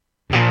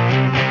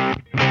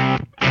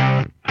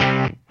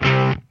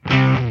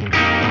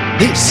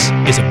This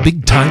is a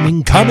Big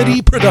Timing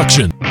Comedy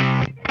production.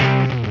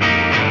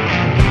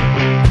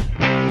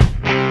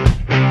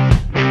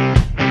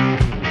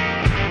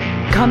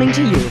 Coming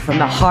to you from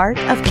the heart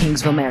of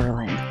Kingsville,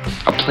 Maryland.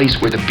 A place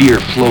where the beer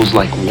flows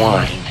like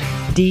wine.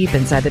 Deep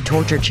inside the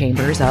torture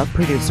chambers of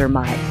producer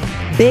Mike,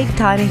 Big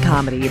Timing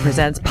Comedy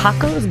presents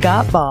Paco's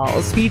Got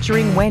Balls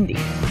featuring Wendy,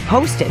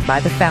 hosted by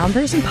the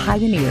founders and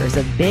pioneers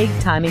of Big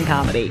Timing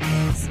Comedy,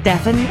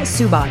 Stefan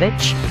Subotic.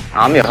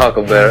 I'm your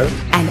huckleberry.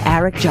 And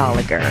Eric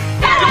Jolliger.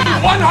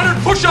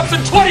 100 push-ups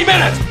in 20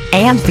 minutes!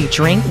 And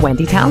featuring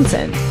Wendy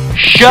Townsend.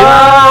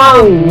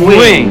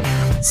 Showing.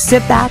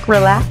 Sit back,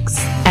 relax,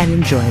 and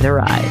enjoy the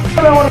ride.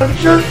 I want to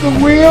jerk the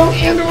wheel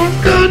into a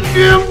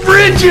goddamn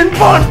bridge and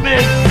bump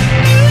it.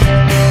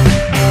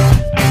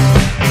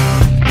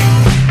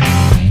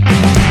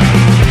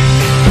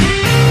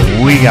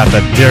 We got the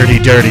dirty,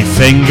 dirty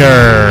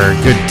finger.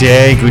 Good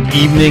day, good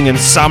evening,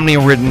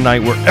 insomnia-ridden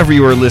night, wherever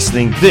you are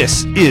listening.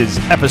 This is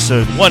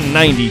episode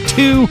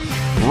 192,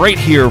 right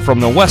here from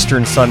the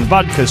Western Sun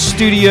Vodka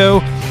Studio.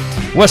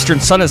 Western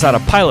Sun is out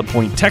of Pilot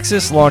Point,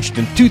 Texas, launched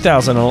in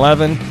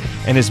 2011,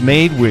 and is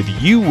made with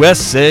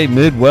USA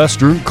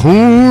Midwestern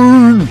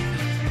corn.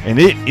 And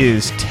it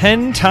is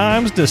 10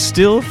 times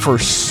distilled for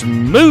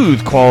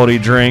smooth quality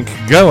drink.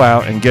 Go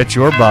out and get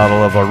your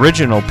bottle of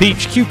original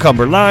peach,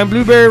 cucumber, lime,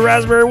 blueberry,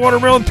 raspberry,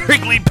 watermelon,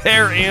 prickly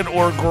pear, and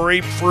or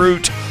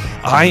grapefruit.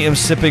 I am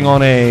sipping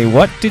on a,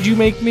 what did you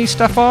make me,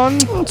 Stefan?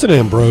 It's an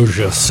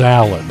ambrosia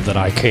salad that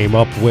I came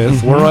up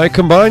with where I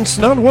combined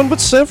not one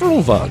but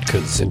several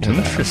vodkas into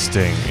that.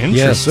 Interesting.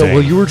 Yeah, so,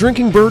 well, you were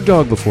drinking Bird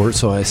Dog before,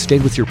 so I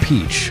stayed with your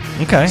peach.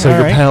 Okay, so all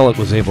your right. palate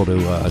was able to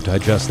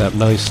digest that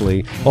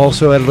nicely.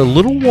 Also added a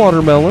little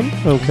watermelon,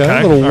 a little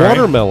all right.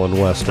 watermelon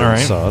Western All right.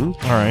 Sun.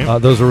 All right.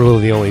 Those are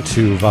really the only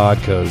two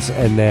vodkas.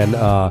 And then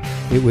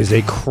it was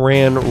a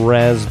cran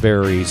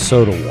raspberry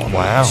soda water.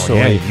 Wow, so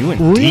yeah, a you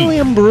indeed. really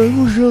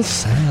ambrosia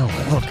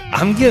salad. Look,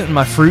 I'm getting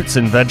my fruits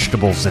and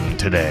vegetables in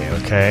today,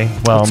 okay?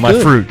 Well, That's my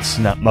good. fruits,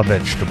 not my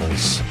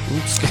vegetables.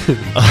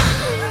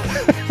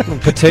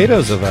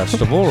 Potato's a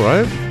vegetable,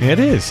 right? It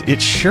is.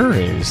 It sure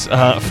is.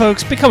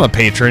 Folks, become a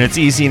patron. It's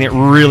easy and it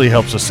really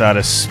helps us out,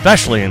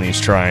 especially in these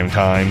trying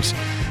times.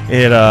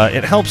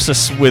 It helps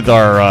us with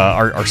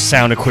our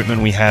sound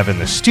equipment we have in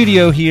the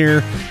studio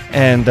here.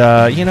 And,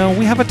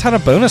 we have a ton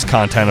of bonus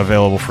content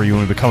available for you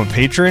when you become a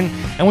patron.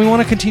 And we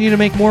want to continue to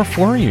make more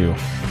for you.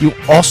 You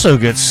also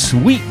get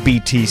sweet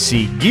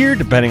BTC gear,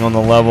 depending on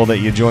the level that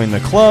you join the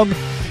club.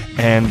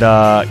 And,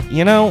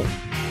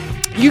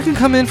 you can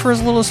come in for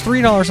as little as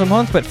 $3 a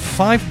month, but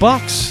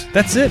 $5.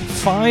 That's it.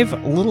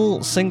 5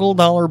 little single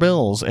dollar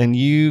bills, and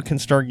you can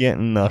start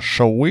getting the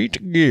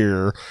sweet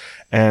gear.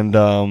 And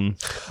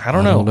I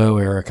don't know,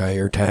 Eric. I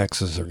hear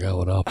taxes are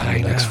going up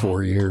in the next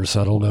 4 years.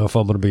 I don't know if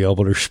I'm going to be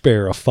able to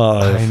spare a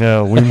 5. I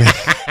know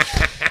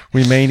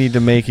we may need to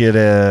make it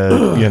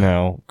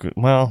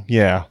well,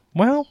 yeah.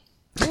 Well,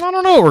 I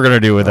don't know what we're gonna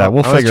do with that.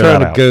 We'll figure that out. I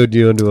was trying to goad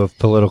you into a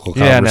political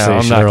Yeah,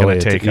 conversation. no, I'm not going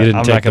to take it.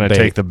 I'm not going to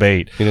take the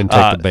bait. You didn't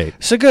take the bait.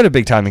 So go to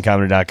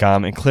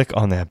BigTimingComedy.com and click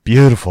on that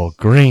beautiful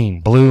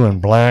green, blue,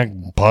 and black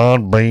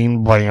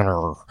Podbean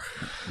banner.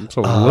 It's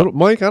a little,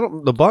 Mike.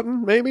 The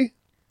button maybe.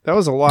 That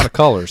was a lot of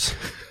colors.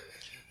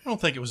 I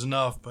don't think it was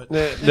enough, but Do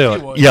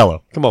it. was.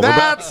 Yellow. Come on.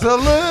 That's a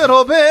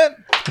little bit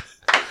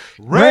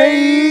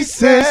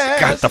racist.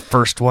 Got the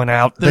first one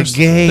out There's the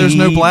gates. there's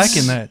no black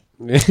in that.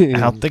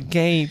 Out the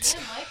gates.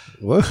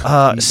 What?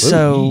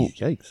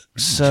 Yikes.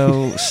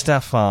 So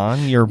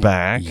Stefan, you're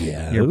back.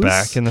 Yes. You're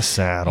back in the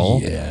saddle.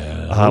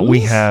 Yeah.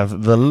 We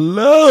have the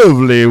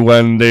lovely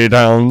Wendy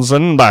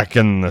Townsend back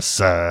in the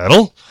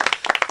saddle.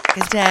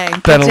 Good day.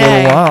 Been a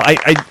little while.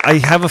 I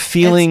have a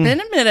feeling. It's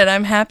been a minute.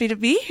 I'm happy to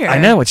be here. I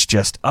know, it's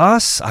just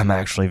us. I'm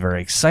actually very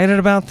excited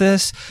about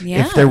this.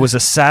 Yeah. If there was a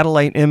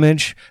satellite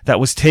image that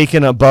was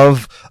taken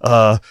above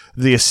the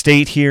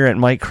estate here at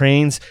Mike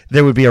Crane's,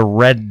 there would be a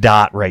red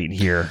dot right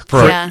here.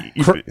 Yeah.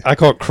 I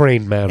call it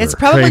Crane Manor. It's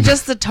probably Crane.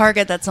 just the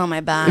target that's on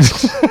my back.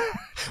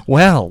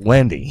 Well,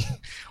 Wendy,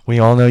 we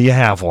all know you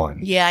have one.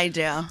 Yeah, I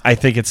do. I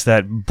think it's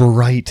that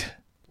bright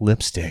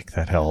lipstick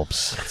that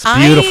helps. It's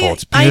beautiful.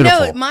 It's beautiful.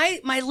 I know.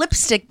 My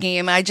lipstick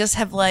game, I just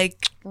have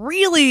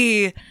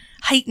really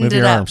heightened Move it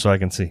your up. arm so I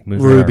can see.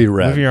 Move Ruby your arm.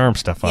 red. Move your arm,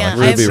 Stefan. Yeah,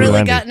 Ruby I've really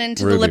Wendy. gotten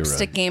into the Ruby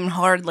lipstick red. game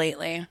hard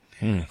lately.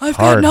 I've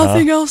Hard, got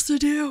nothing huh? else to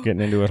do.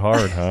 Getting into it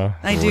hard, huh?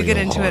 I do get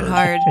into it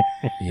hard.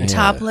 Yeah.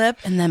 Top lip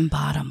and then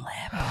bottom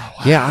lip.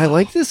 Yeah, I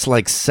like this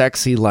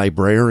sexy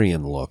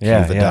librarian look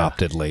Yeah, you've yeah.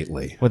 adopted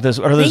lately. With this,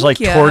 are those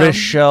Thank you. tortoise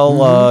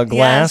shell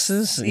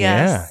glasses?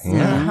 Yes.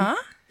 Yeah. Uh-huh.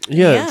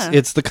 Yeah, Yeah.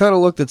 It's the kind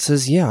of look that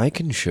says, "Yeah, I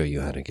can show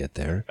you how to get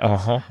there.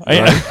 I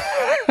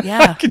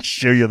Yeah. can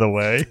show you the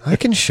way. I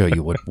can show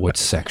you what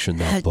section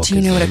that book Do you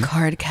is know what a in."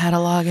 card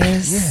catalog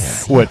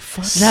is? What?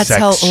 That's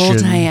how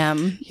old I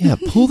am. Yeah,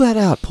 pull that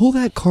out. Pull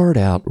that card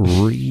out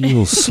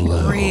real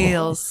slow.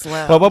 Real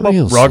slow.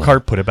 Real Wrong slow.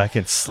 card. Put it back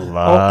in.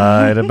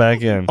 Slide it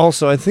back in.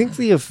 Also, I think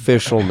the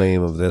official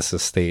name of this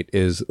estate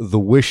is the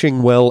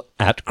Wishing Well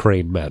at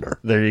Crane Manor.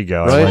 There you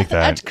go. Right? I like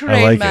that. At Crane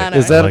I like Manor. It.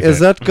 Is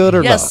that good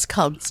or Yes, not?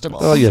 constable.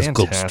 Oh yes,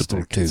 Fantastic.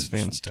 constable It's too.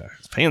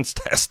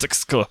 fantastic.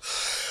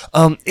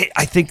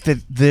 I think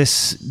that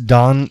this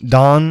Don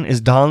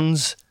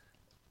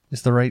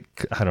is the right.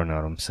 I don't know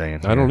what I'm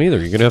saying. I don't here. either.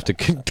 You're gonna have to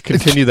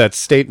continue that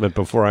statement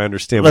before I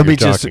understand Let what me you're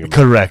just talking about.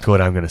 correct what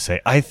I'm going to say.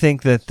 I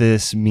think that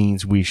this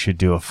means we should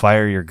do a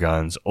fire your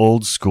guns,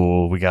 old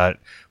school. We got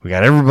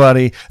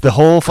everybody. The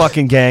whole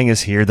fucking gang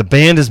is here. The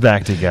band is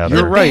back together.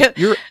 You're right.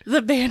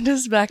 The band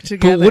is back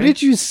together. But what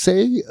did you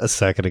say a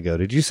second ago?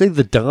 Did you say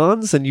the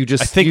Dons? And you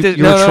just I think you, that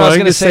you were no, I was trying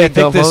going to say I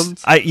think this.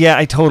 Duns?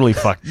 I totally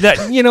fucked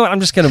that. You know what?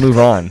 I'm just going to move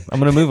on. I'm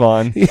going to move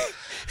on.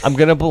 I'm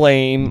going to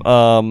blame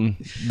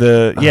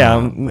the. Yeah,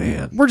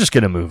 man. We're just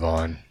going to move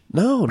on.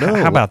 No.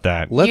 How about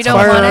that? Let's You don't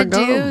fire wanna our do-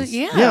 guns.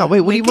 yeah,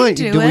 Wait. What we do you can mind?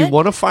 do we it.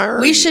 want to fire?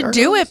 We should our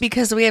do guns? it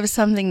because we have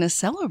something to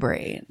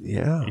celebrate.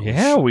 Yeah.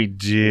 Yeah, we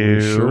do.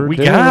 We sure we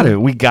do. got it.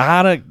 We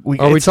got it.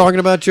 Are we talking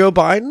about Joe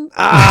Biden?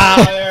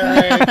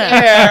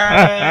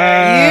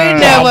 You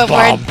know what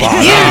we're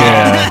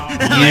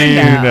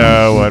You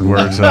know what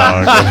we're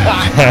talking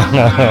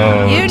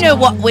about. You know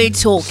what we're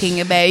talking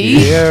about.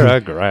 You're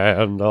a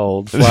grand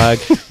old flag.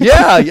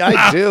 Yeah,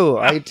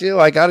 I do.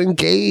 I got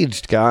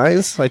engaged,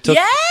 guys. I took.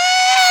 Yeah,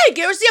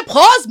 give us the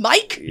applause,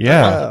 Mike.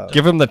 Yeah.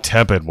 Give him the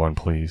tepid one,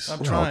 please.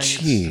 I'm trying.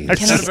 Jeez.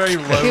 It's kind of very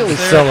low Can't we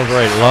there.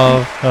 celebrate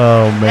love?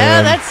 Oh, Yeah,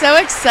 man. that's so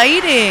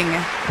exciting.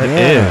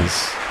 That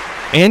is.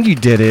 And you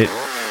did it.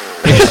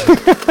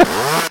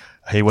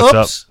 Hey, what's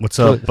Oops. up? What's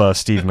up,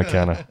 Steve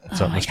McKenna?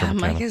 What's up, Oh my Mr. God,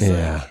 McKenna? Mike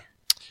is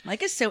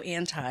Mike is so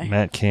anti.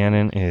 Matt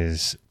Cannon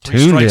is 3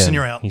 tuned strikes in. and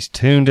you're out. He's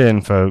tuned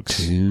in,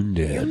 folks.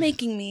 You're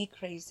making me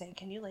crazy.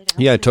 Can you lay down?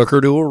 Yeah, I took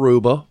her to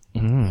Aruba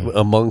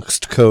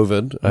amongst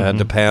COVID. I had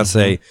to pass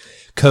a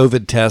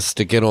COVID test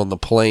to get on the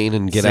plane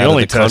and get It's the out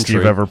only of the test country.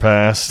 you've ever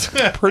passed.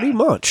 Pretty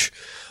much.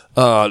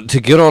 To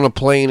get on a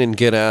plane and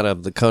get out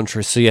of the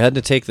country. So you had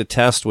to take the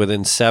test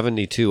within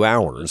 72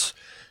 hours.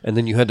 And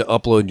then you had to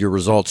upload your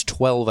results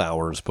 12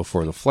 hours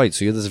before the flight.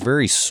 So you had this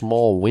very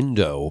small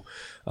window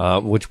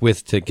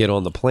to get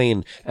on the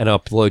plane and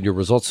upload your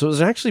results. So it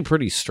was actually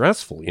pretty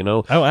stressful, you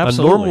know? Oh,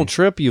 absolutely. A normal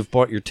trip, you've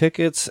bought your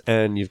tickets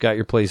and you've got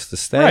your place to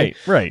stay. Right,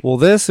 right.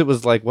 Well, it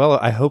was like, well,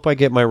 I hope I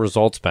get my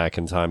results back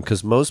in time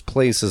because most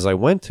places I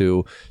went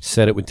to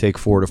said it would take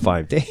 4 to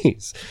 5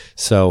 days.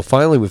 So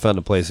finally we found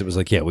a place that was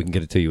like, yeah, we can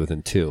get it to you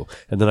within 2.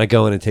 And then I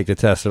go in and take the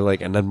test. They're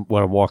like, and then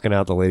when I'm walking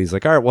out, the lady's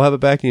like, all right, we'll have it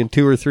back to you in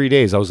 2 or 3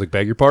 days. I was like,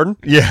 beg your pardon?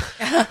 Yeah.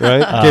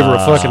 Right? Gave her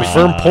a fucking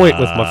firm point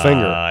with my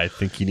finger. I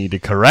think you need to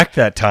correct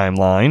that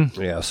timeline.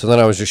 Yeah, so then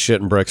I was just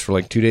shitting bricks for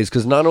like 2 days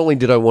because not only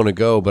did I want to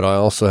go, but I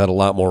also had a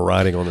lot more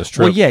riding on this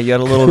trip. Well, yeah, you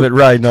had a little bit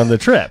riding on the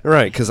trip.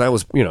 Right, because I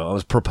was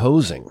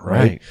proposing,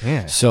 right? Right,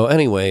 yeah. So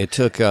anyway, it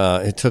took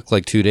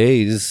like 2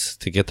 days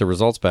to get the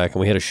results back,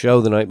 and we had a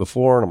show the night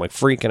before, and I'm like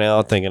freaking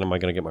out, thinking, am I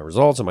going to get my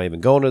results? Am I even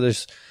going to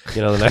this,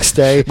 the next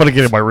day? I'm going to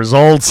get my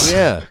results.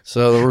 Yeah.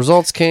 So the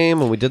results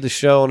came, and we did the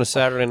show on a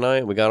Saturday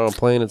night. We got on a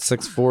plane at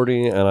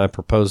 6:40, and I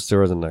proposed to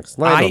her the next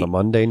night on a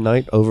Monday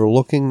night,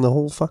 overlooking the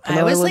whole fucking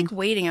I was island. like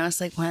waiting. I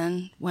was like,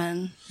 when?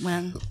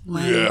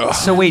 Yeah.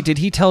 So wait, did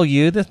he tell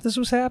you that this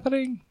was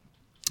happening?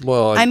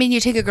 Well, I mean,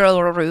 you take a girl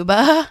to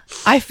Aruba.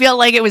 I feel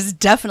like it was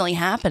definitely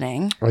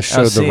happening. I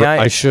showed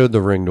I showed the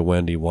ring to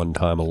Wendy one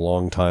time a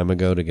long time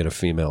ago to get a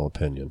female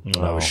opinion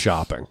when I was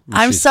shopping.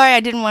 I'm sorry,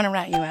 I didn't want to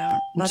rat you out.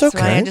 That's It's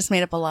why okay. I just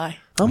made up a lie.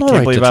 I'm I all can't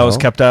right believe to I was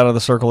tell. kept out of the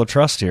circle of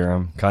trust here.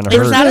 I'm kind of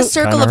hurt. It's not a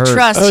circle Kinda of hurt.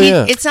 trust. Oh,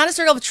 yeah. It's not a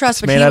circle of trust,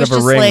 It's but made he out was of a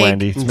just ring, like,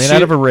 Wendy. It's made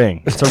out of a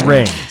ring. It's a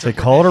ring. They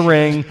call it a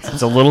ring.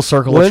 It's a little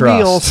circle of Wendy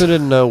trust. also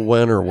didn't know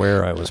when or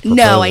where I was proposing.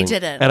 No, I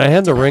didn't. And I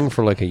had the ring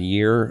for like a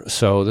year,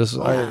 so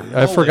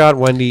I forgot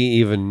Wendy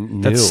even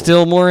knew. That's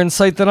still more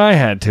insight than I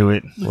had to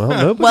it. well,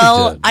 nobody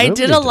well, did. I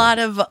did Nobody a lot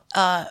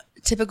of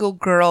typical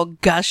girl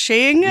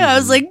gushing. I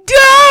was like, "Dog,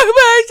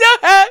 I'm so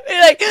happy!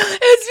 Like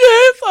it's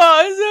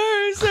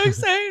beautiful, it's so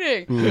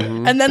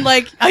exciting!" And then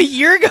like a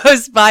year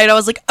goes by, and I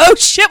was like, "Oh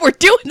shit, we're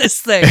doing this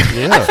thing!"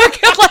 Yeah.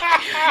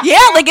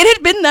 like it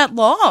had been that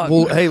long.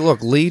 Well, hey,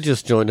 look, Lee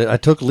just joined it. I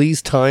took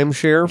Lee's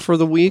timeshare for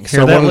the week,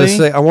 Hear so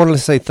that, I wanted to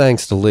say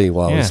thanks to Lee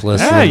while I was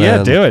listening. Yeah,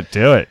 and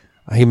do it.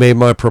 He made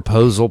my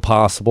proposal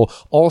possible.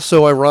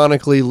 Also,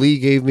 ironically, Lee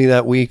gave me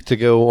that week to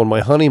go on my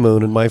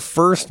honeymoon in my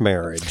first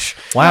marriage.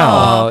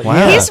 Wow.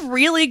 yeah. He's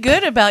really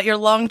good about your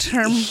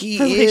long-term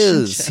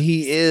relationship.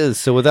 He is.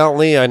 So without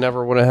Lee, I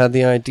never would have had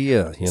the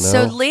idea,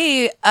 So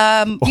Lee,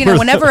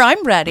 whenever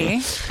I'm ready,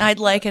 I'd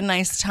like a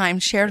nice time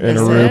shared In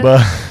visit.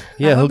 Aruba.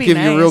 Yeah, That he'll would be give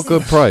you a real nice.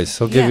 good price.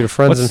 He'll give Yeah. you a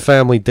friends and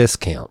family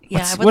discount.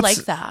 Yeah, I would like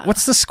that.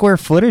 What's the square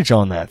footage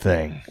on that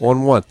thing?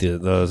 On what?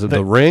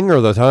 The ring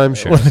or the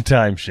timeshare? Or the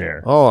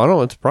timeshare? Oh, I don't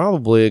know. It's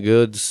probably a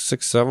good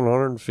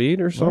 600-700 feet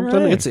or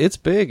something. right. It's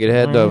big. It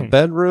had a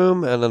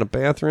bedroom and then a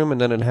bathroom,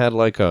 and then it had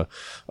like a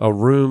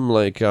room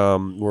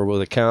where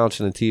with a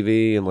couch and a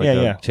TV and like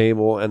a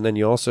table, and then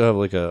you also have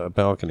like a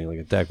balcony, like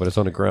a deck, but it's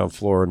on the ground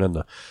floor, and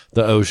then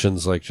the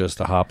ocean's like just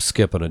a hop,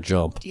 skip, and a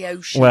jump. The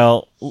ocean.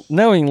 Well,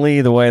 knowing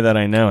Lee the way that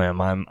I know him,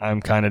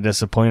 I'm kind of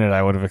disappointed.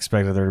 I would have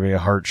expected there to be a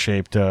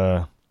heart-shaped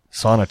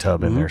sauna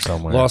tub in there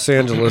somewhere. Los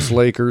Angeles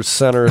Lakers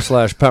center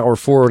 / power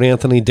forward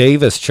Anthony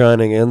Davis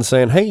chiming in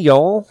saying, "Hey,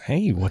 y'all."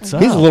 Hey, what's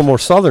up? He's a little more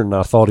southern than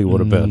I thought he would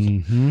have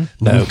been.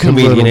 No,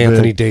 comedian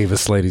Anthony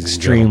Davis, ladies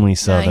and gentlemen. Extremely No,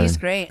 southern. he's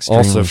great.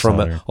 Also Extremely from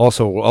southern.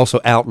 also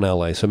out in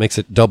LA, so it makes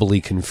it doubly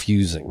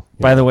confusing.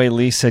 By the way,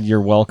 Lee said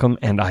you're welcome,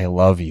 and I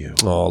love you.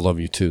 Oh, I love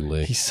you too,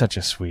 Lee. He's such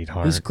a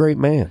sweetheart. He's a great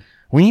man.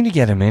 We need to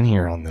get him in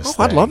here on this.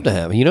 I'd thing. love to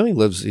have him. You know, he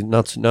lives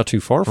not too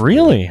far from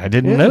Really? I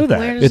didn't know that.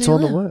 Where does It's he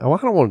on the live? way. Well,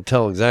 I don't want to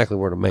tell exactly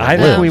where the man I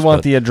lives. think we want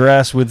but the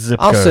address with zip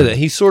I'll code. say that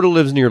he sort of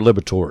lives near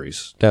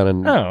Liberatories down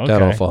Oh,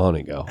 down okay. off of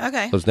Honeygo.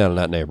 Okay. Lives down in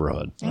that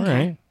neighborhood. All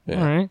right. Yeah.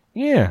 All right.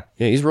 Yeah.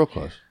 Yeah, he's real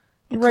close.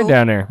 Right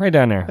down there. Right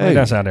down there. Hey. Right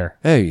outside there.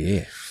 Hey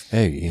yeah.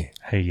 Hey yeah.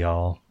 Hey,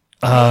 y'all.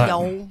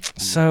 Yo.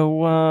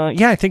 So,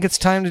 yeah, I think it's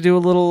time to do a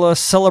little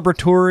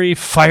celebratory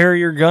fire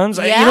your guns.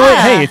 You know what?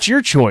 Yeah. Hey, it's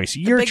your choice.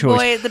 Your Big choice.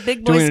 boy, the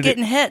big Do we boy's do-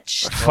 getting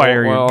hitched.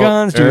 Fire Well, your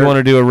guns. Do we Eric- want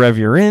to do a rev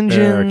your engines?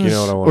 Eric, you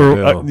know what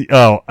I wanna do.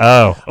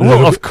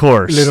 Well, of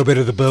course. bit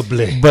of the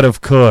bubbly. But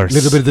of course.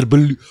 Little bit of the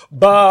blue.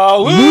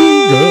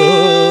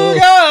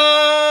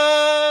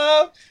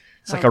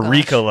 It's like a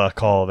Ricola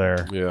call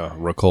there. Yeah,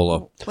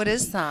 Ricola. What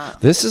is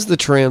that? This is the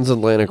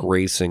transatlantic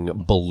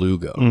racing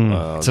Beluga.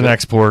 It's an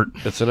export.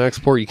 It's an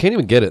export. You can't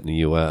even get it in the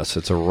U.S.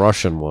 It's a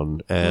Russian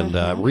one, and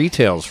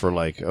retails for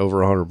like over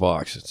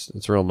 $100.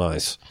 It's real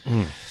nice.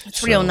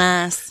 It's real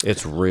nice.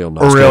 It's real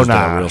nice. Real Goes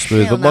down nice. real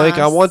smooth. Real But Mike, I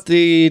nice. want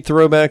the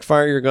throwback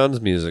Fire Your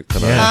Guns music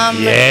tonight.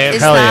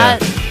 Is hell yeah.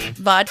 that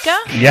vodka?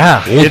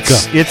 Yeah,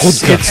 it's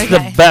Okay.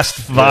 the best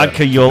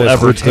vodka you'll Best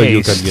ever vodka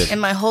you can taste get. In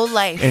my whole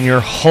life. in your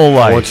whole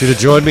life. I want you to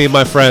join me,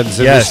 my friends,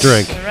 in Yes.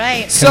 this drink. All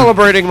right.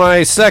 Celebrating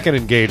my second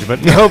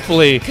engagement, and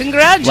hopefully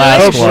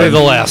Congratulations. hopefully the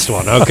last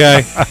one,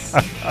 okay?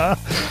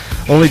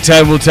 Only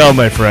time will tell,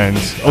 my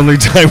friends. Only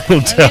time will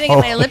I'm tell. gonna get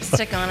my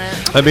lipstick on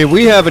it. I mean,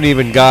 we haven't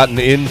even gotten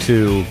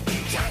into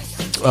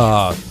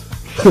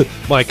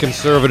my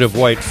conservative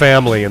white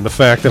family and the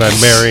fact that I'm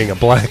marrying a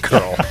black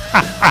girl.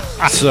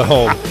 So,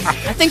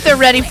 I think they're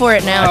ready for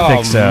it now. I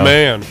think so.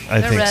 man.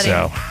 I They're think ready.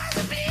 so.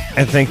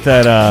 I think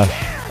that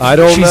I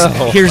don't she's,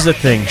 know. here's the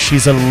thing.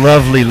 She's a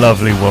lovely,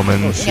 lovely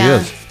woman. She Yeah.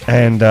 is.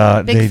 And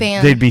Big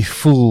fan. they'd be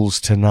fools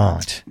to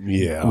not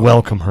Yeah.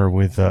 welcome her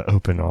with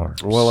open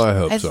arms. Well, I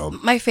hope I so.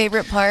 my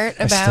favorite part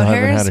still about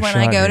her haven't had is a when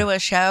I shot go yet. to a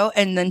show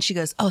and then she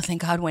goes, "Oh,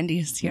 thank God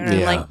Wendy's here." And I'm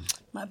Yeah. like,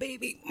 "My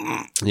baby."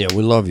 Yeah,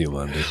 we love you,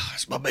 Wendy.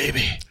 It's my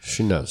baby.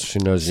 She knows. She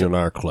knows you and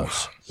I are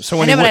close. So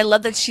I know, but I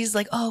love that she's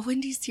like, "Oh,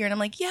 Wendy's here," and I'm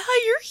like, "Yeah,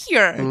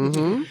 you're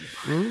here."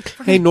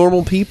 Hey,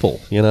 normal people,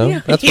 you know?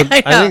 Yeah, That's yeah, what,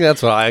 I I know. think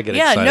that's what I get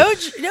Yeah,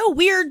 excited. no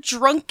weird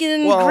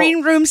drunken Well,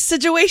 green room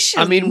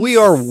situation. I mean, we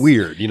are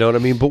weird, you know what I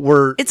mean? But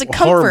we're It's a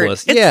comfort.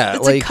 harmless. It's, yeah,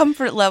 it's like, a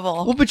comfort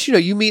level. well, but you know,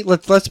 you meet.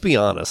 Let's be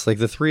honest. Like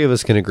the three of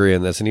us can agree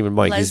on this, and even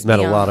Mike. Let's He's met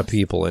be a lot of honest.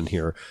 people in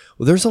here.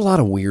 Well, there's a lot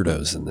of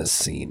weirdos in this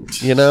scene.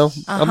 You know,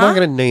 I'm not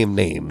going to name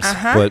names,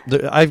 but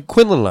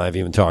Quinlan and I have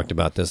even talked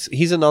about this.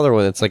 He's another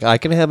one. It's like I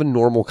can have a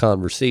normal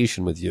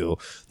conversation with you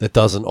that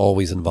doesn't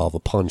always involve a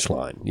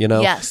punchline. You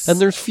know, Yes. And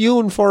there's few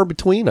and far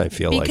between. I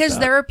feel like because that.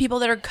 there are people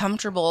that are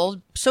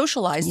comfortable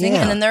socializing,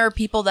 Yeah. and then there are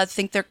people that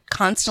think they're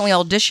constantly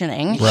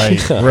auditioning.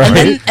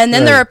 right, And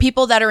then there are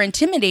people that are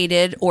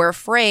intimidated or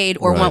afraid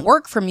or Right. want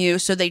work from you,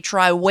 so they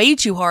try way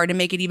too hard to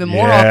make it even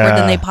more Yeah, awkward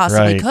than they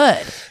possibly right.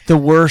 could. The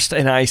worst,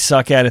 and I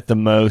suck at it the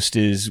most,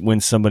 is when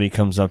somebody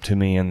comes up to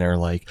me and they're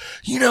like,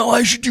 "You know,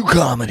 I should do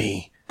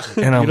comedy,"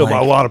 and I'm You know,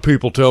 like, a lot of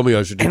people tell me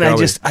I should do and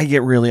comedy. I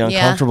get really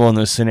uncomfortable in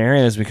those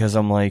scenarios because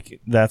I'm like,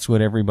 that's what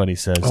everybody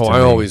says. Oh, to I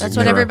me. always That's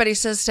what everybody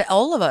says to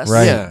all of us.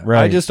 Right. Yeah,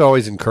 I just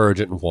always encourage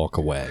it and walk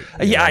away.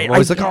 You Yeah, know? I- I'm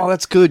always I- like, oh,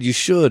 that's good, you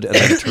should, and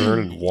then turn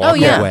and walk Oh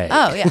yeah. away.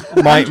 Oh yeah.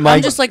 My-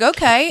 I'm just like,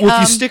 okay. Well,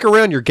 if you stick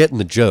around, you're getting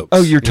the jokes.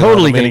 Oh, you're You know what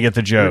totally I mean? gonna get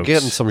the jokes. You're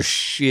getting some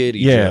shitty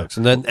Yeah. jokes,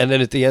 and then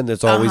at the end,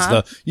 it's always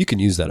the you can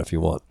use that if you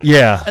want.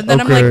 Yeah. and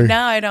then I'm like,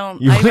 no, I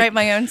don't. You- I write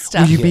my own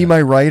stuff. Will you be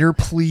my writer,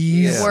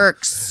 please?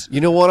 Works.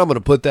 You know what? I'm going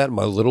to put that in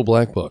my little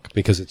black book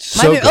because it's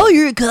My so dude, good. oh,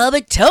 you're a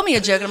comic. Tell me a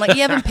joke. And I'm like,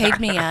 you haven't paid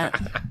me yet.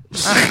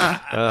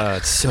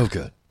 It's so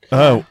good.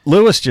 Oh,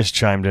 Lewis just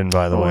chimed in,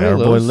 by the way. hey, Our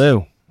boy Lewis.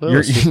 Lou.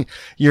 Lewis.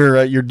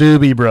 Your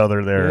doobie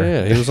brother there.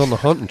 Yeah, he was on the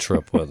hunting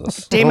trip with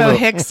us. Damo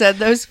Hicks said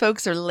those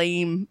folks are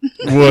lame.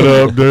 What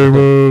up,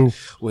 Damo?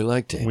 We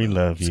like Dave. We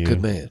love He's you. a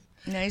good man.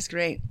 No, he's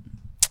great.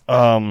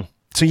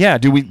 So yeah,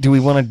 do we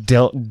want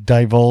to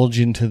divulge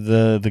into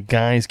the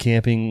guys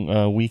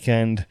camping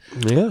weekend?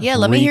 Yeah,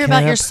 let me hear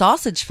about Recap? your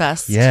sausage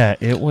fest. Yeah,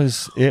 it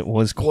was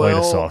quite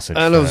a sausage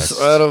fest.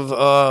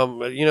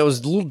 It was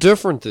a little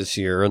different this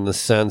year in the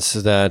sense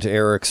that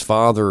Eric's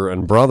father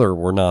and brother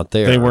were not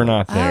there. They were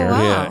not there.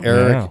 wow.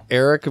 Yeah,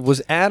 Eric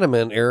was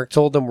adamant. Eric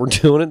told them we're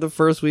doing it the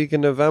first week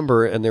in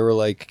November, and they were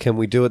like, "Can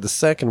we do it the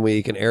second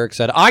week?" And Eric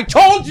said, "I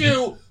told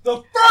you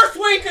the first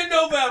week in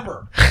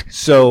November.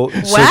 So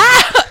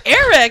Wow,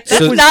 Eric,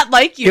 that's not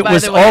like you. It by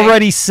was the way.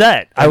 already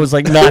set. I was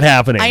like, not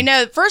happening. I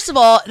know. First of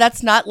all,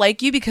 that's not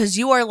like you because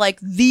you are like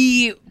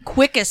the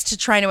quickest to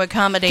trying to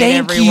accommodate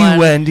Thank everyone. you,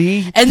 Wendy.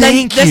 And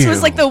Thank then this you.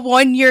 was like the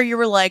 1 year you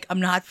were like,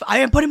 I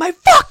am putting my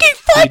fucking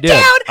foot did.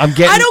 down. I'm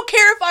I don't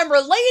care if I'm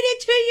related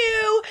to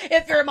you,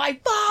 if you're my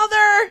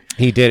father.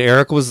 he did.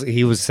 Eric was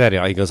said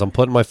it. He goes, I'm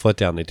putting my foot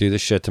down. They do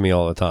this shit to me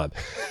all the time.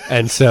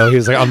 And so he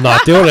was like, I'm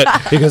not doing it.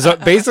 Because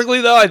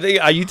basically, though, I think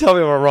you tell me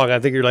if I'm wrong. I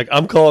think you're like,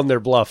 I'm calling their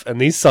bluff. And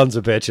these sons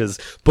of bitches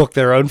booked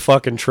their own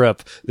fucking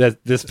trip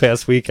this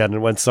past weekend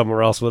and went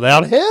somewhere else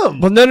without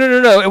him. Well,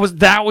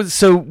 no.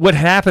 So what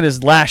happened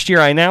is last year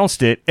I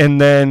announced it, and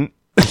then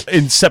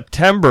in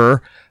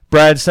September,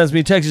 Brad sends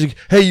me a text. He's like,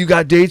 "Hey, you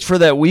got dates for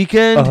that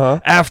weekend?"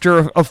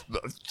 After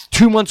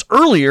 2 months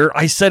earlier,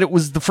 I said it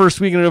was the first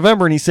weekend of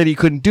November, and he said he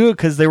couldn't do it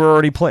because they were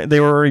already They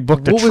were already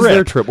booked a What trip. was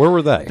their trip? Where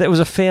were they? That was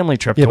a family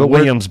trip Yeah, to but where-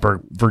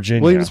 Williamsburg,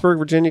 Virginia. Williamsburg,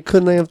 Virginia.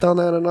 Couldn't they have done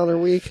that another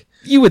week?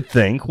 You would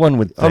think. One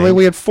would think. I mean,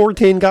 we had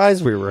 14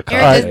 guys we were Eric,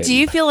 accommodating. do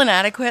you feel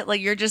inadequate? Like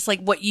you're just like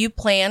what you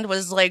planned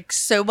was like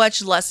so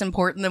much less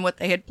important than what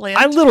they had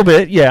planned? A little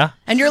bit, yeah.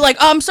 And you're like,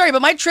 oh, I'm sorry,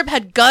 but my trip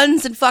had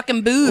guns and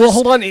fucking booze. Well,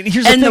 hold on.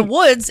 Here's and the the thing.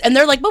 woods, and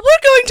they're like, but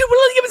we're going to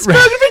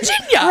Williamsburg,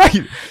 Virginia.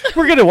 Right.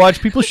 We're gonna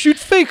watch people shoot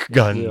fake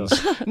guns.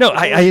 No,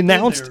 I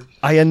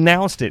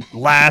announced it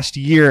last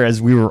year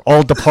as we were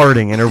all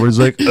departing, and everyone was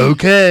like,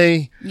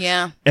 okay.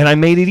 Yeah. And I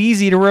made it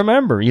easy to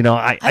remember. You know,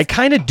 I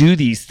kind of do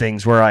these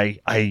things where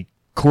I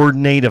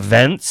coordinate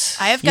events.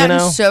 I have gotten you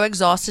know? so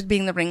exhausted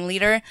being the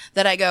ringleader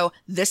that I go,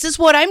 this is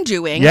what I'm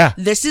doing. Yeah.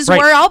 This is Right.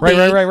 where I'll be.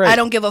 Right. I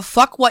don't give a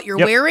fuck what you're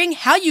Yep. wearing,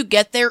 how you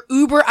get there,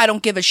 Uber, I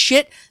don't give a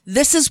shit.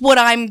 This is what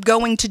I'm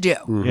going to do.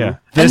 Yeah.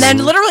 And then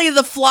literally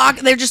the flock,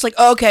 they're just like,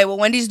 okay, well,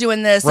 Wendy's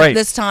doing this Right. at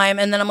this time.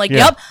 And then I'm like,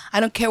 Yeah. yep, I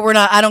don't care.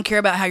 I don't care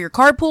about how you're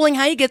carpooling,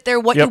 how you get there,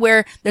 what you Yep.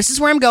 wear. This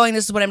is where I'm going.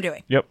 This is what I'm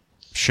doing. Yep.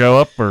 Show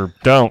up or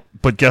don't.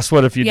 But guess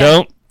what? If you Yeah.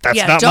 don't, that's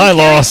not don't my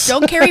carry, loss.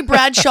 Don't carry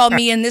Bradshaw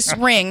me in this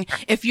ring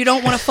if you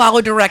don't want to follow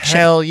direction.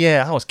 Hell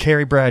yeah. I was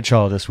Carrie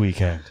Bradshaw this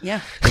weekend.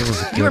 Yeah.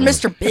 You were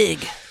Mr.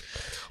 Big.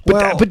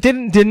 But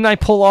didn't I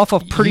pull off a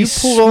pretty you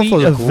pulled sweet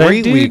off a event,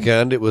 great dude?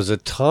 weekend. It was a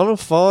ton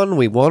of fun.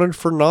 We wanted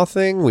for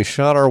nothing. We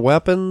shot our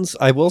weapons.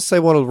 I will say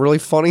one of the really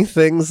funny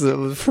things that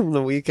was from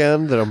the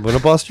weekend that I'm going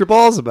to bust your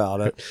balls about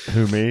it.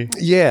 Who, me?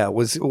 Yeah, it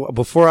was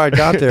before I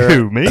got there.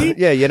 Who, me?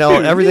 Yeah, you know,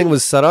 everything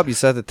was set up. You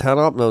set the tent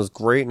up, and that was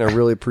great, and I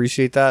really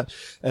appreciate that.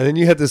 And then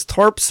you had this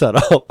tarp set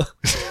up.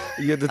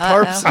 You had the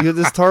tarps. You had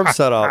this tarp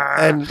set up,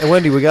 and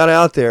Wendy, we got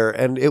out there,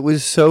 and it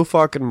was so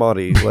fucking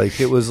muddy. Like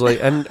it was like,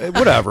 and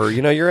whatever,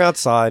 you know, you're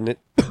outside, and it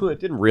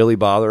didn't really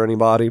bother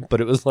anybody,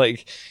 but it was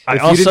like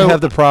if you didn't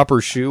have the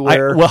proper shoe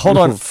wear. Well, hold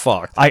on.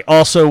 Fuck. I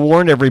also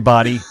warned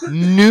everybody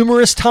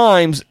numerous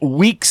times,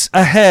 weeks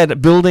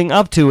ahead, building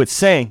up to it,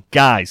 saying,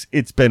 guys,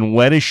 it's been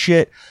wet as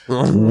shit.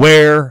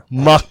 Wear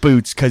muck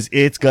boots because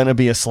it's going to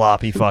be a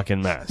sloppy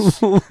fucking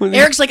mess.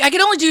 Eric's like, I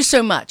can only do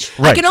so much.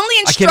 I Right. can only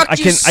instruct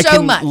you I so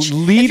can much.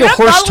 lead if you're a not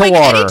horse to following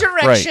water. Any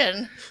direction.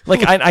 Right.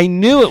 Like, I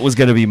knew it was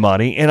going to be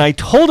muddy, and I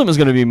told him it was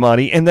going to be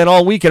muddy, and then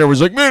all weekend I was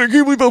like, man, I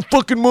can't believe how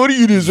fucking muddy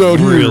it is out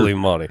here. Really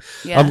muddy.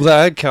 Yeah. I'm glad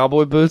I had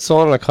cowboy boots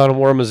on, and I kind of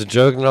wore them as a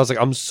joke, and I was like,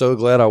 I'm so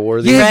glad I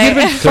wore these. Yeah, Right. you'd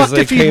been 'Cause fucked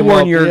they if you'd came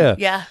worn up- your...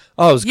 Yeah.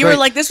 Oh, it was You great. were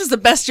like, this was the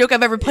best joke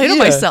I've ever played on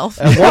Yeah. myself.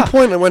 At one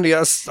point, Wendy,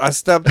 I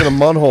stepped in a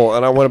mud hole,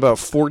 and I went about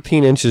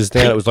 14 inches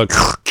down. It was like,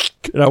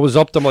 and I was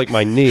up to like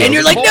my knee. And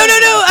you're like, no,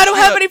 I don't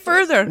have any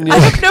further. I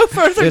have no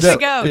further to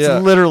go. It's Yeah.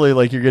 literally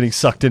like you're getting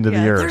sucked into the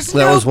earth. There's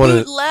That no was one of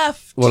boot the-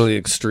 left. one of the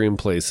extreme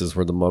places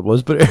where the mud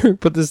was, but Eric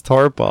put this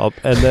tarp up,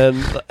 and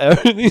then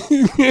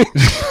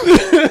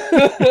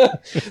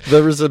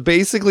there was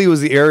basically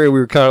was the area we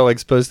were kind of like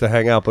supposed to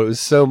hang out, but it was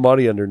so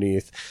muddy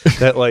underneath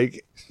that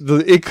like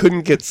it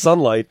couldn't get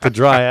sunlight to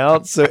dry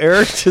out. So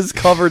Eric just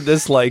covered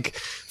this like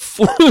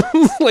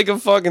like a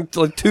fucking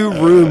like two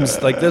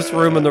rooms, like this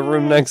room and the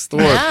room next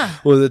door,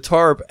 with a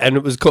tarp, and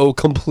it was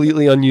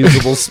completely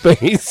unusable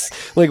space.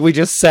 Like we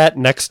just sat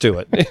next to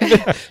it,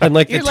 and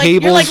like You're the like,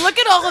 tables. you're like, look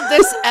at all of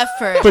this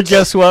effort. But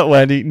guess what,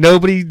 Wendy?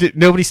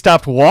 Nobody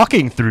stopped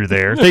walking through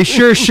there. They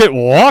sure as shit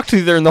walked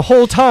through there, and the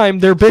whole time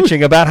they're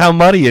bitching about how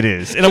muddy it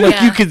is. And I'm like,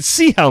 Yeah. you can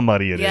see how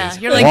muddy it is. Yeah,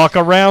 you're like- Walk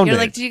around You're it.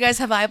 like, do you guys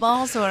have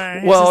eyeballs or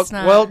is Well, this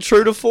not? well,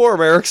 true to form,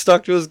 Eric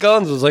stuck to his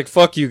guns. Was like,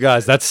 "Fuck you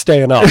guys, that's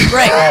staying up."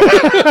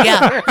 Right.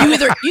 Yeah.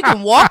 You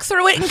can walk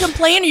through it and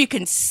complain, or you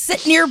can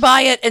sit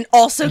nearby it and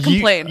also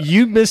complain.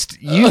 You missed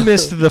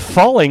the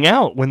falling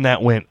out when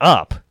that went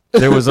up.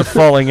 There was a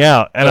falling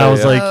out, and I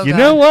was yeah. like, Oh, you God.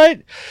 know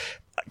what?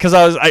 Because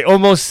I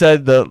almost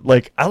said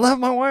I love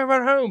my wife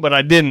at home, but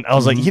I didn't. I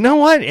was like, you know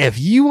what? If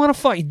you want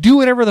to do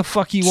whatever the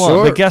fuck you want.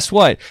 Sure. But guess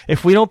what?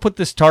 If we don't put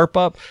this tarp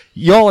up,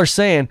 y'all are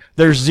saying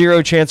there's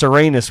 0 chance of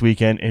rain this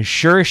weekend. And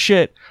sure as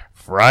shit,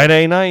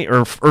 Friday night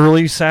or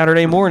early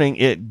Saturday morning,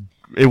 it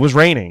it was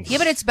raining. Yeah,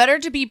 but it's better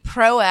to be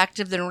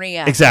proactive than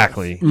reactive.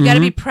 Exactly. You got to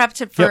be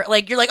prepped for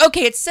like you're like,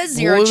 okay, it says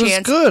zero Well, it was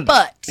chance, good.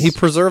 but He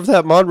preserved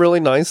that mud really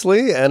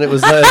nicely, and it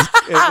was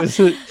this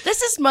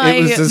is my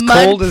it was as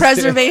mud cold as-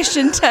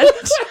 preservation tent.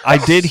 I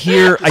did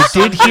hear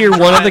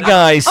one of the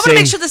guys I'm say gonna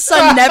make sure the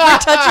sun never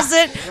touches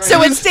it,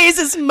 so it stays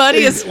as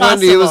muddy as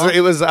possible. Wendy,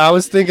 it was. I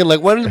was thinking,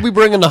 like, when did we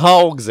bring in the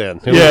hogs in?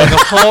 It was Yeah. like a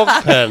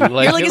hog pen.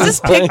 Like, You're like, it is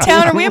this was like-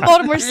 Pigtown? Are we in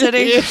Baltimore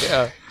City?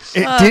 Yeah.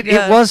 it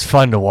God. was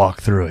fun to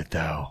walk through it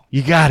though.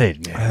 You got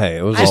it, man. Hey,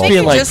 it was I all think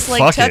being you like, just like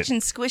fuck it. touching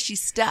squishy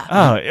stuff.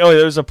 Oh,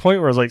 there was a point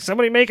where I was like,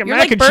 somebody make a You're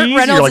mac like and Burt cheese.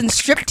 Reynolds You're like, in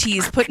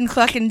striptease, putting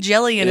fucking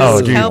jelly in his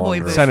oh, dude, cowboy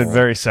it boots. sounded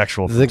very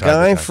sexual. from The time to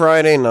guy time.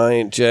 Friday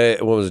night, Jay.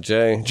 What was it,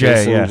 Jay?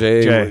 Jay, Jason,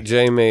 yeah,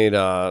 Jay. made.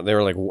 They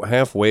were like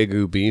half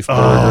Wagyu beef Oh,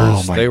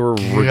 burgers. my They were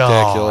God.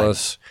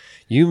 ridiculous.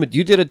 You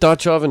did a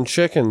Dutch oven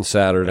chicken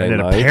Saturday I did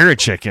a night. pair of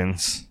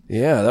chickens.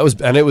 Yeah, it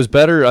was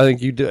better. I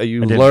think you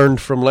did. learned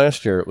from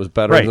last year. It was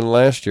better Right. than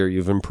last year.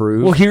 You've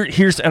improved. Well,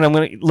 here's and I'm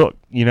gonna look.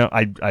 You know,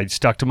 I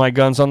stuck to my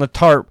guns on the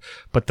tarp,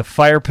 but the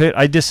fire pit,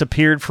 I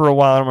disappeared for a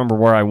while. I don't remember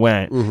where I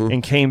went,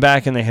 and came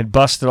back, and they had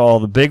busted all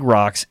the big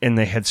rocks, and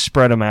they had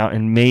spread them out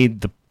and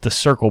made the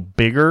circle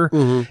bigger,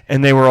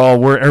 and they were all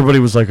where everybody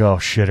was like, "Oh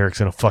shit, Eric's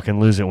gonna fucking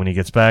lose it when he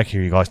gets back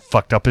here." You guys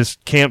fucked up his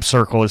camp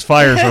circle, his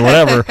fires or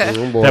whatever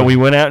that we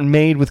went out and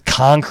made with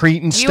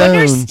concrete and Do you stone.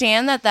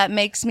 understand that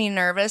makes me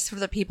nervous for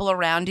the people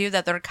around you,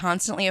 that they're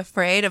constantly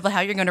afraid of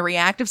how you're going to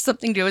react if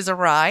something goes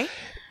awry?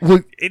 Well,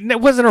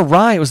 it wasn't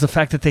awry. It was the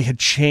fact that they had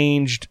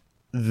changed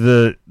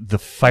the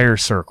fire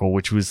circle,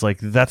 which was like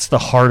that's the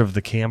heart of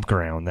the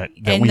campground that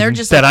And we, they're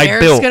just that like, I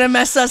Eric's built. going to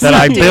mess us that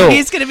up, I dude. built.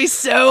 He's going to be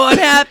so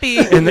unhappy.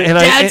 And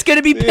Dad's going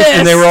to be pissed.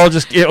 And they were all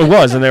just it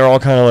was, and they were all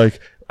kind of like.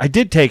 I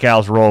did take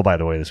Al's role, by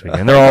the way, this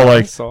weekend. They're all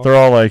like,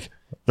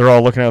 they're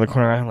all looking out of the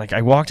corner. I'm like,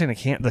 I walked in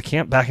back into the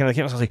camp.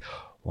 I was like,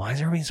 why is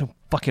everybody so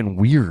fucking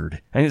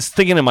weird? And it's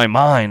thinking in my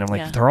mind, I'm like,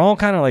 Yeah. they're all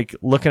kind of like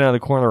looking out of the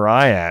corner of their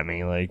eye at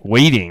me, like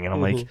waiting. And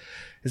I'm like,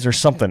 is there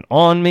something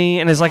on me?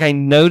 And it's like I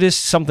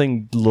noticed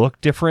something looked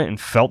different and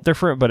felt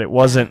different, but it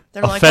wasn't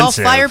They're like, oh,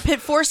 offensive. fire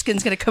pit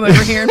foreskin's going to come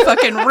over here and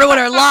fucking ruin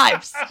our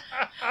lives.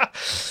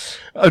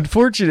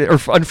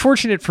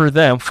 Unfortunate for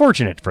them.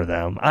 Fortunate for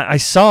them. I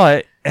saw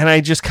it and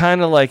I just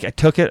kind of like I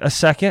took it a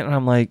second and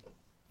I'm like,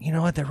 you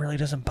know what? That really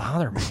doesn't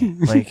bother me.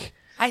 Like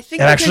I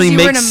think it because actually you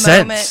were in a makes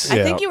moment. sense.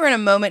 I think you were in a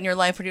moment in your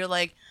life where you're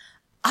like,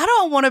 I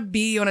don't want to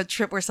be on a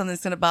trip where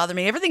something's going to bother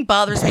me. Everything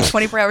bothers me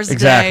 24 hours a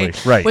day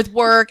Exactly, right. with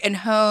work and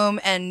home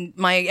and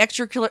my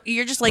extracurricular.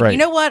 You're just like, Right. you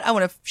know what? I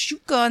want to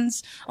shoot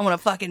guns. I want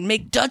to fucking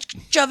make Dutch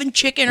oven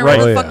chicken or Right.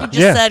 whatever the Oh, fuck yeah. you just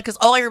Yeah. said, because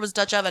all I heard was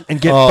Dutch oven. And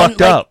get Oh. fucked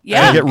And, like, up.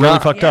 yeah. And get really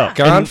God- fucked yeah. up.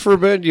 God And-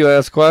 forbid you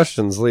ask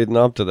questions leading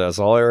up to this.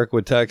 All Eric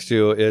would text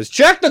you is,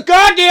 check the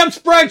goddamn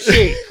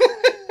spreadsheet.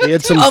 He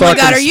had some Oh my fucking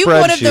god, are you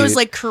one of those spreadsheet.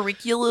 like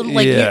curriculum,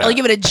 like Yeah. you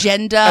have an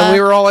agenda? And we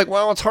were all like,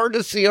 well, it's hard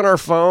to see on our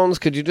phones.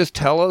 Could you just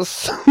tell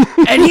us?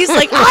 And he's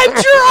like, I'm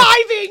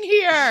driving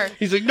here.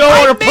 He's like, no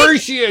one I'm make-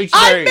 appreciates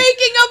I'm me.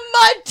 making a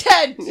mud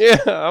tent. Yeah,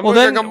 I'm Well,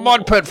 making then- a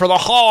mud pit for the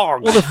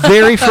hogs. Well, the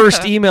very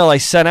first email I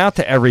sent out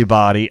to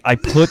everybody, I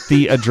put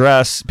the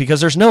address because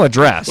there's no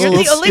address. You're the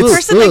It's- only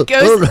person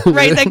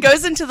that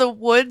goes into the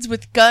woods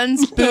with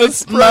guns,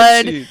 boots,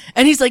 mud, spreadsheet.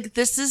 and he's like,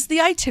 "This is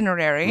the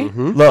itinerary."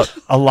 Look,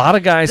 a lot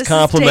of guys This is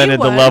complimented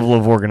day the one. level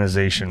of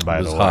organization. By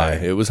It was the high.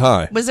 way, It was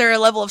high. Was there a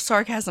level of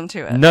sarcasm to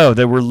it? no,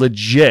 they were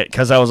legit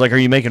because I was like, "Are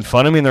you making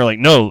fun of me?" And they're like,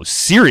 "No,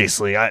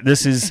 seriously,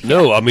 this is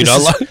No, I mean, this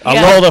is I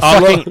Yeah. called a I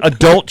fucking love-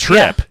 adult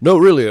trip." No,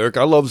 really, Eric.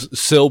 I love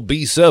Sil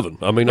B7.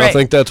 I mean, I Right.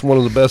 think that's one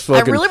of the best I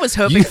fucking. really was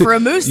hoping You- for a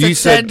moose you that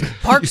said,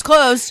 "Park's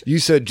closed." You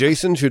said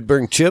Jason should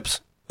bring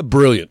chips.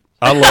 Brilliant.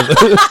 I love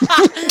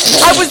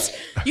it.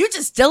 You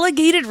just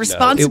delegated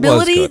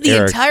responsibility good, the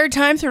Eric. entire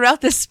time throughout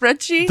this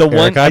spreadsheet. The one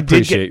Eric, I I did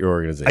appreciate get, your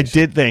organization. I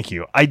did. Thank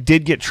you. I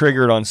did get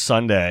triggered on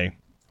Sunday.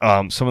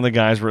 Some of the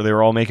guys they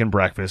were all making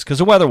breakfast because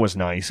the weather was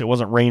nice. It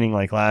wasn't raining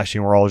like last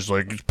year. We're all just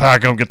like, just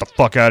pack them, get the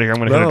fuck out of here. I'm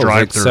going to No, hit it a was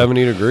drive like through.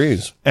 70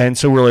 degrees. And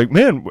so we're like,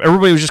 man,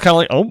 everybody was just kind of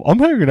like, oh, I'm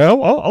hanging out.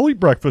 I'll eat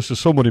breakfast if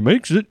somebody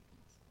makes it.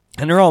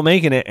 And they're all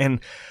making it. And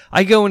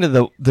I go into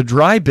the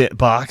dry bit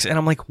box and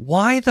I'm like,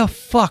 why the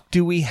fuck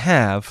do we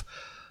have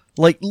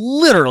like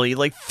literally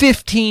like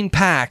 15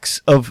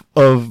 packs of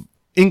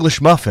English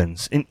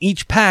muffins? And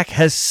each pack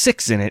has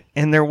 6 in it.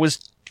 And there was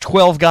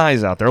 12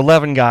 guys out there,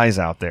 11 guys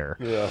out there.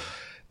 Yeah.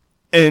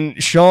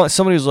 And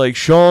somebody was like,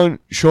 Sean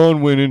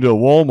went into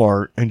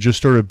Walmart and just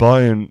started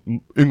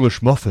buying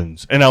English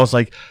muffins. And I was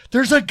like,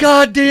 there's a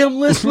goddamn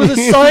list with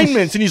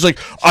assignments. And he's like,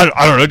 I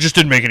don't know. It just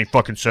didn't make any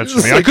fucking sense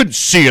to me. I couldn't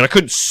see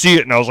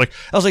it. And I was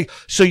like,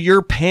 so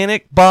your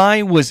panic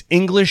buy was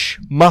English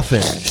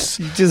muffins?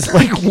 Just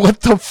Like,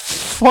 what the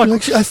fuck?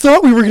 I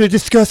thought we were going to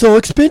discuss all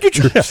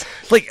expenditures.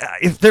 Like,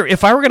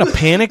 if I were going to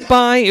panic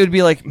buy, it would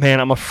be like, man,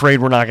 I'm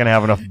afraid we're not going to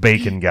have enough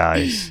bacon,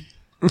 guys.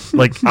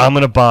 Like, I'm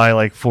going to buy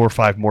like 4 or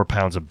 5 more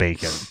pounds of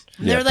bacon.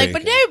 They're like,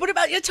 but no, what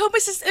about your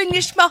Thomas's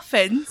English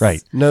muffins?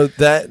 Right. No,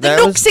 The that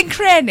nooks was and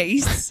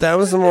crannies. that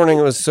was the morning.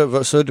 It was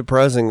so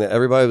depressing that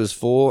everybody was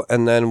full,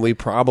 and then we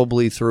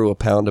probably threw a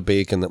pound of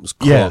bacon that was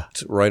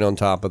cooked right on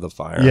top of the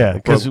fire. Yeah,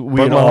 because Broke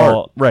we my all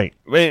heart. right.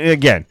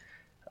 Again,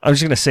 I was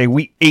just gonna say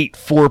we ate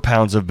 4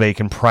 pounds of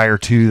bacon prior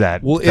to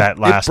that. Well, that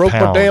last it broke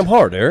pound. my damn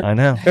heart, Eric. I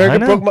know. Eric, I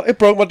know. It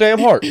broke my damn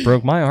heart.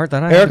 Broke my heart.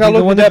 That I Eric, had to I be the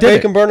looked one at that did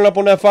bacon it. burning up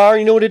on that fire.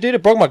 You know what it did?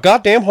 It broke my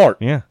goddamn heart.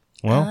 Yeah.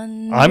 Well,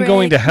 I'm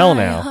going to hell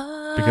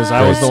now because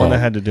I was the one that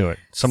had to do it.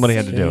 Somebody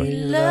had to do it.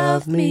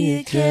 Love me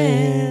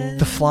again.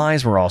 The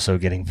flies were also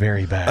getting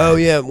very bad. Oh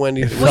yeah,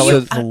 Wendy.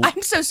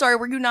 I'm so sorry.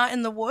 Were you not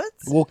in the woods?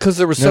 Well, because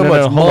there was No, so no,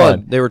 much hold mud.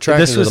 on. They were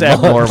tracking This to was the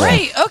mud. abnormal.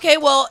 Right. Okay.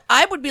 Well,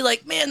 I would be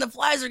like, man, the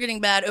flies are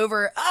getting bad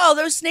over. Oh,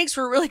 those snakes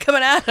were really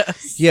coming at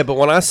us. Yeah, but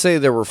when I say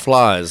there were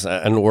flies,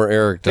 and where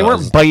Eric They does,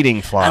 weren't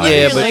biting flies.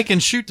 Yeah, But they can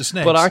shoot the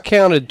snakes. but I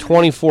counted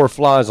 24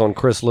 flies on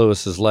Chris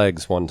Lewis's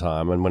legs one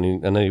time,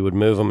 and then he would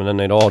move them, and then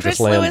they'd all Chris just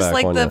land Lewis, back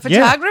like on the you.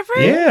 photographer.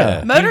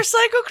 Yeah.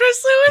 Motorcycle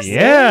Chris Lewis.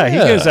 Yeah, he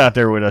goes out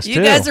there with us You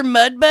too. guys are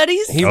mud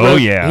buddies. He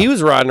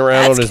was riding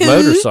around That's on his cool.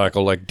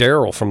 motorcycle like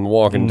Daryl from The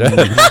Walking Dead.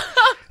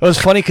 It was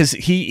funny because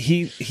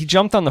he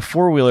jumped on the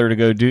 4-wheeler to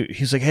go do.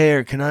 He's like, "Hey,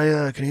 Eric, can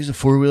I use the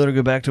 4-wheeler to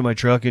go back to my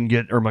truck and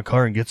my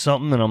car and get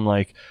something?" And I'm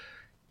like,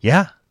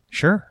 "Yeah,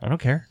 sure, I don't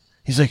care."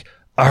 He's like,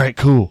 "All right,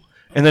 cool."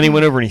 And then he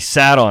went over and he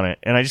sat on it,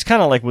 and I just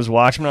kind of like was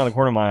watching it out of the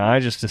corner of my eye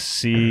just to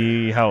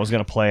see how it was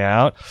going to play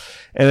out.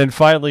 And then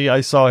finally, I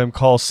saw him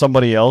call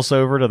somebody else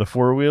over to the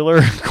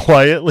 4-wheeler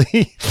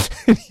quietly,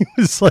 and he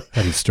was like,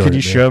 How do you start "Can you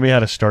it, man? show me how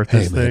to start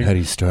this thing?" How do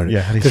you start it?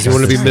 Yeah, how do you because he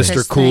start wanted to be this thing?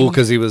 Mr. Cool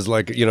because he was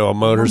like, a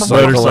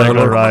motorcycle Motorcycle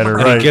owner. rider,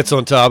 And right. he gets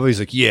on top of it. He's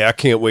like, yeah, I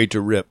can't wait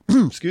to rip.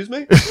 Excuse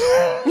me?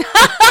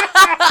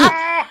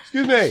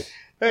 Excuse me.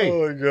 Hey.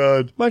 Oh my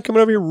god! Mind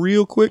coming over here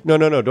real quick? No.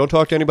 Don't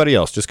talk to anybody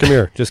else. Just come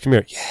here.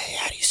 Yeah,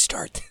 how do you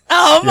start that?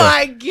 Oh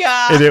my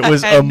god! And it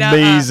was Nuh-uh.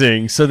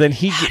 amazing. So then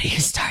he How do you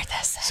start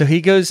this? So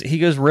he goes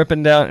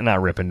ripping down,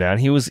 not ripping down.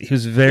 He was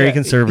very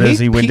conservative.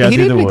 He went down he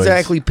through the didn't woods.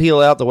 exactly peel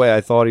out the way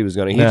I thought he was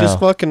going to. He No. just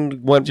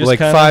fucking went Just like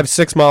kinda-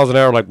 5-6 miles an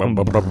hour, like.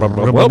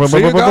 Well, see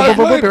you guys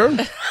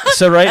later.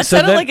 So right, That so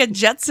sounded then, like a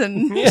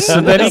Jetson. so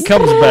then he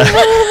comes back.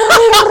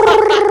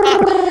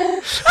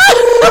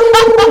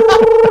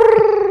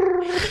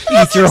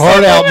 Eat your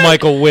heart out,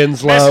 Michael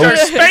Winslow.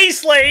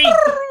 Spacely.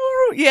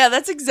 Yeah,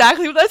 that's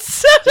exactly what that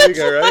sounded There you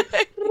go, right?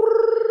 like.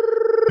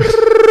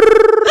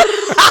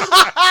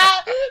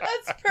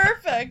 That's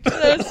perfect.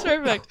 That's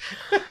perfect.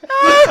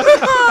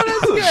 Oh,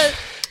 that's good.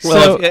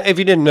 Well, if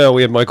you didn't know,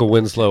 we had Michael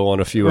Winslow on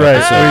a few Right,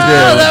 episodes. we Oh,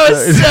 did. that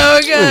was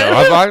so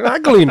good. I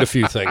gleaned a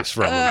few things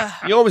from him.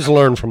 You always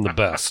learn from the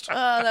best. Oh,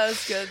 that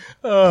was good.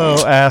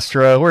 Oh,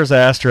 Astro, where's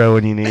Astro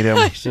when you need him?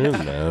 Who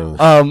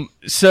knows?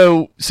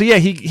 So yeah,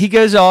 he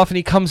goes off and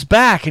he comes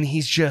back and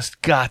he's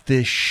just got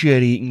this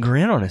shit-eating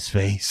grin on his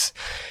face.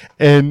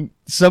 And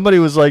somebody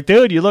was like,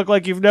 "Dude, you look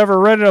like you've never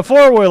rented a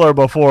 4-wheeler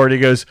before." And he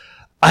goes,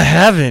 "I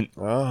haven't."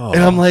 Oh.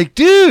 And I'm like,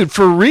 "Dude,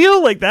 for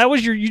real? Like that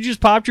was you just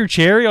popped your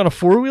cherry on a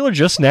 4-wheeler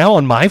just now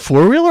on my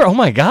 4-wheeler? Oh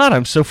my god,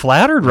 I'm so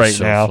flattered right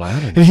so now."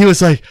 flattered. And he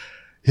was like,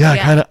 "Yeah,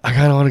 Yeah. I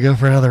kind of want to go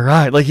for another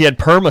ride." Like he had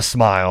perma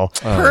smile.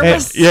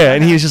 Perma Yeah,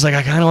 and he was just like,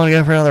 "I kind of want to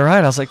go for another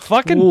ride." I was like,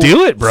 "Fucking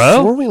do it,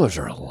 bro." 4-wheelers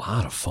are a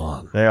lot of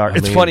fun. They are. I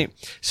It's mean, funny.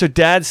 So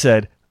Dad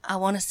said, I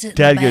want to sit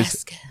Dad in the goes,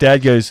 basket.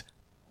 Dad goes,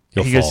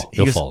 You'll he fall. goes,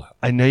 You'll goes, fall.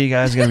 "I know you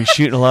guys are going to be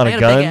shooting a lot I of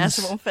got a big ass,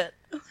 it guns." won't fit.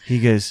 He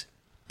goes,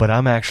 "But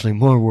I'm actually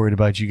more worried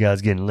about you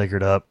guys getting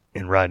liquored up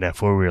and riding that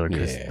 4-wheeler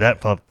because Yeah.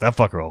 that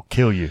fucker will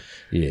kill you."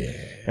 Yeah.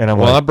 And I'm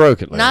Well, I like,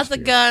 broke it last Not the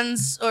year.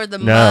 guns or the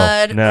No,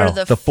 mud no, or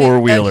the the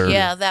 4-wheeler.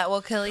 yeah, that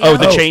will kill you. "Oh,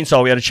 the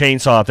chainsaw. We had a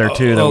chainsaw out there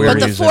too that we were But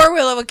the using."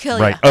 4-wheeler will kill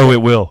Right. you. Oh,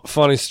 it will.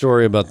 Funny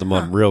story about the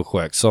mud, real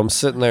quick. So I'm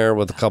sitting there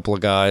with a couple of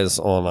guys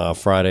on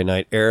Friday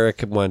night.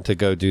 Eric went to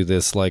go do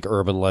this like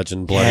urban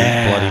legend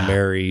Bloody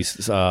Mary.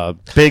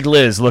 Big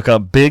Liz. Look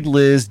up Big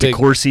Liz, Big-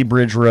 DeCourcy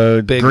Bridge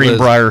Road, Big Liz.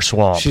 Greenbrier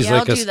Swamp. She's Yeah,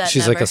 like I'll do that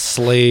she's like never. a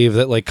slave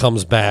that like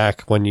comes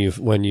back when you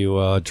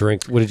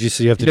drink. What did you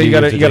say you have to do? You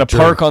have gotta to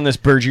park drink. on this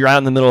bridge. You're out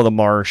in the middle of the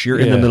marsh. You're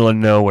in the Yeah. middle of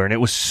nowhere, and it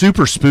was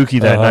super spooky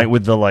that Uh-huh. night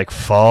with the like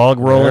fog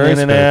rolling Very in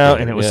and spooky,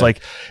 out, and it was yeah. like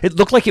it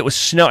looked like it was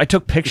snow. I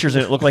took pictures,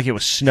 and it looked like it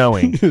was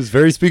snowing. It was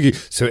very spooky.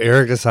 So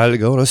Eric decided to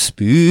go on a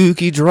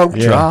spooky drunk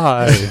Yeah.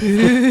 drive.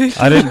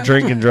 I didn't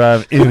drink and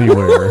drive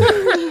anywhere.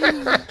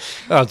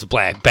 Oh, it's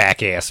black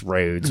back ass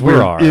roads. We're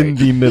We're all right. in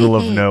the middle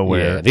of Yeah,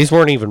 nowhere. these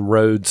weren't even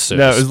roads. So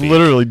No, to it was speak.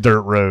 literally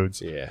dirt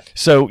roads. Yeah.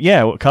 So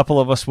yeah, a couple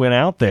of us went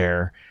out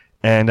there,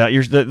 and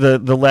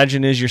the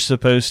legend is you're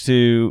supposed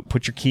to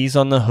put your keys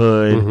on the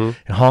hood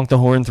and honk the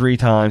horn 3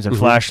 times and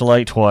flash the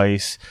light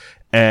twice,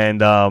 and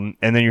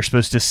then you're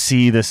supposed to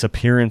see this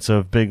appearance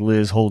of Big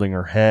Liz holding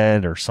her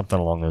head or something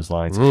along those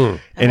lines. And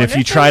wonder if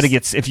you if try to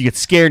there's- if you get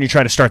scared and you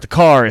try to start the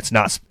car, it's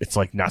not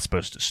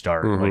supposed to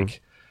start.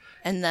 Like,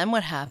 And then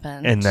what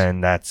happened? and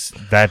then that's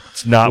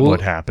not Well,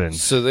 what happened.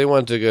 So they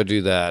went to go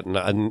do that,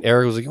 and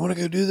Eric was like, "You want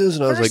to go do this?"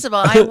 And I was First like, of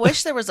all, I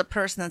wish there was a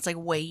person that's like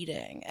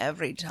waiting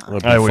every time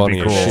 "That'd That would be funny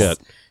as cool. shit."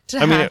 to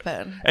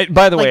happen.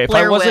 By the Like way, if I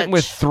Blair wasn't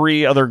Witch. with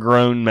 3 other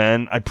grown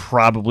men, I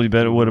probably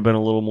would have been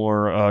a little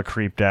more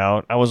creeped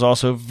out. I was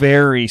also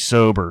very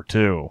sober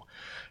too,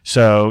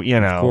 so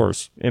Of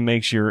course. it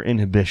makes your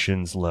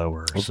inhibitions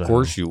lower. Of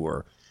course you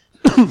were.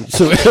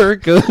 So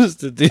Eric goes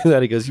to do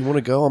that. He goes, "You want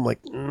to go?" I'm like,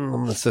 "I'm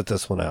going to sit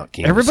this one out."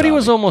 Everybody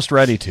was almost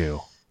ready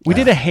to. We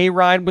did a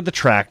hayride with the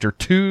tractor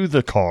to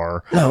the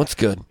car. No, it's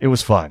good. It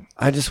was fun.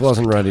 I just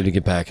wasn't ready to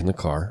get back in the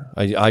car.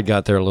 I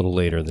got there a little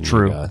later than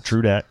you guys.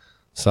 True that.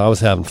 So I was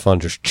having fun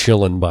just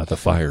chilling by the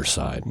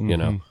fireside, you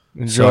know.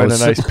 Enjoying So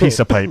a nice piece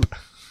of pipe.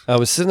 I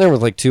was sitting there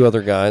with like 2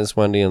 other guys,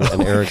 Wendy and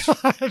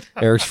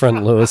Eric's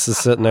friend Lewis is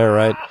sitting there,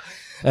 right?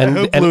 And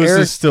Lewis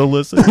Eric, is still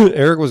listening.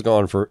 Eric was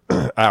gone for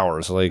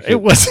hours. Like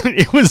It wasn't.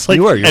 It was like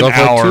you're an gone for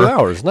hour. like 2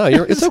 hours. No,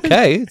 it's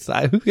okay.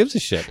 Who gives a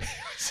shit?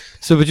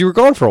 So, but you were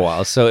gone for a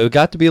while, so it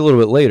got to be a little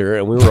bit later,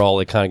 and we were all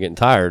like kind of getting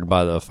tired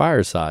by the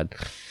fireside.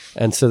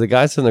 And so the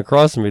guy sitting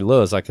across from me,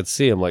 Lewis, I could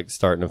see him like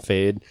starting to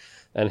fade,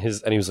 and he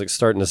was like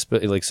starting to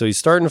spit, like so he's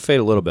starting to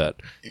fade a little bit.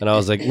 And I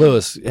was like,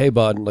 Lewis, hey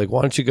bud, like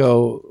why don't you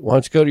go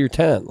to your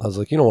tent? I was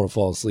like, you don't want to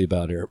fall asleep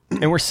out here.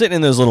 And we're sitting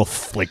in those little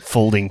like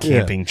folding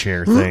camping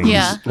chair things.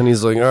 Yeah. And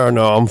he's like, oh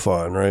no, I'm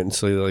fine, right? And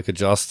so he like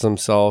adjusts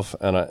himself,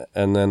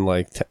 and then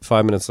like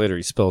 5 minutes later,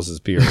 he spills his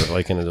beer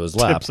like into his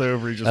lap. Tips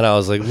over, he just- And I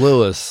was like,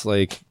 Lewis,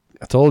 like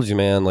I told you,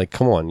 man, like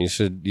come on, you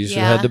should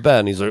Yeah. head to bed.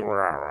 And he's like,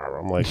 "Rah."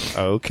 I'm like,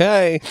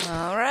 okay.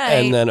 All right.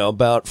 And then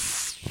about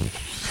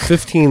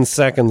 15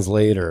 seconds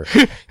later,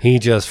 he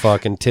just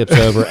fucking tips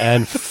over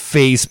and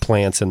face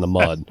plants in the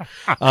mud.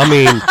 I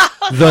mean,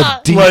 the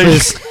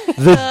deepest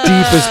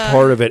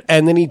part of it.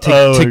 And then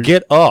to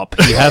get up,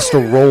 he has to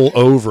roll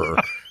over,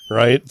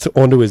 right,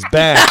 onto his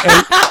back.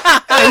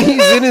 And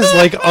he's in his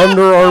like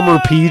Under Armour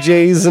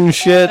PJs and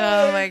shit.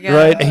 Oh my God.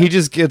 Right? He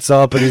just gets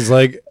up and he's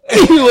like,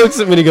 he looks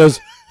at me and he goes,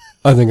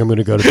 I think I'm going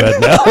to go to bed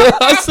now.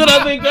 I said,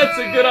 I think that's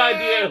a good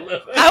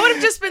idea. I would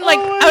have just been like,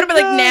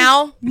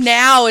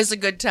 now is a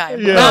good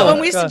time. Yeah. Not when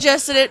Oh, we God.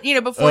 suggested it,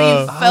 before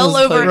you fell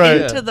was over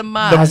like, into the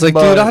mud. I was like,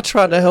 dude, I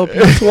tried to help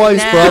you twice,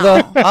 Now.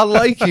 brother. I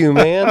like you,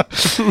 man.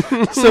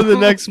 So the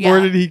next Yeah.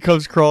 morning he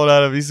comes crawling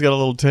out of. He's got a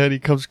little tent. He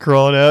comes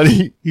crawling out.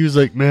 He was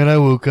like, "Man, I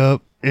woke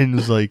up and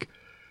was like,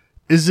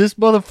 is this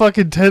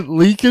motherfucking tent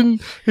leaking?"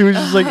 He was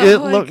just like, it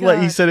my looked like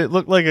he God. said it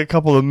looked like a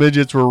couple of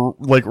midgets were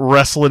like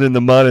wrestling in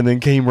the mud and then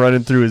came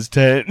running through his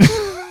tent.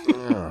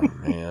 Oh,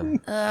 man.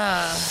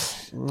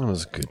 That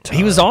was a good time.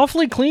 He was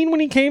awfully clean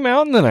when he came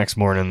out in the next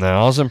morning, though.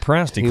 I was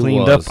impressed. He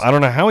cleaned was. up. I don't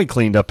know how he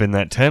cleaned up in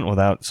that tent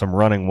without some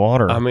running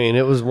water. I mean,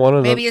 it was one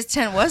of Maybe the his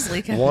tent was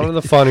leaking. one of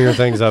the funnier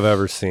things I've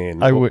ever seen.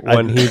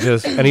 When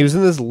he was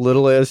in this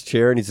little ass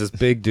chair and he's this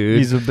big dude.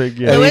 He's a big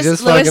And he Lewis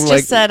just just fucking,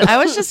 like- said, I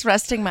was just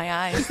resting my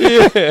eyes.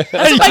 That's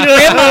what my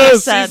grandmother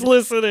said. He's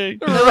listening.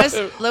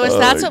 Lewis,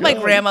 that's what my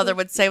grandmother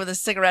would say with a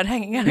cigarette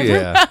hanging out of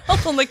Yeah. her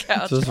mouth on the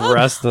couch. Just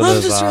resting I'm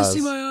his just eyes.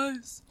 resting my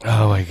eyes.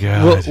 Oh my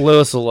god. Well,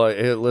 Lewis will like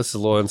this is a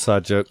little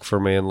inside joke for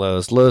me and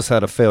Lewis. Lewis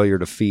had a failure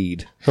to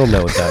feed. He'll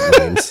know what that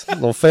means. A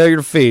little failure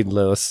to feed,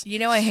 Lewis. You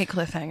know I hate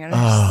cliffhangers.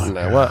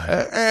 No, well,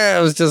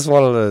 it was just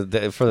one of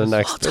the for the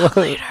next.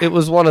 It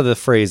was one of the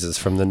phrases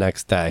from the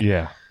next day.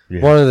 yeah.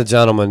 One of the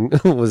gentlemen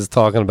was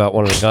talking about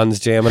one of the guns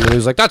jamming, and he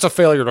was like, "That's a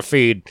failure to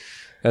feed."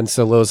 And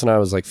so Lewis and I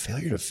was like,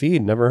 "Failure to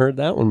feed? Never heard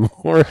that one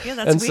before." Yeah,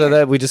 that's and so weird.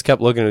 that we just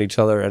kept looking at each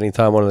other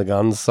anytime one of the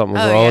guns something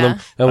was Oh, wrong with yeah. them,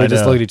 and we I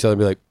just know. look at each other and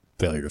be like,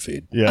 "Failure to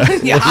feed." Yeah.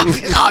 Yeah,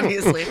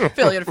 obviously.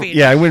 Failure to feed.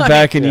 Yeah, I went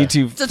back and Yeah. you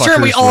two It's a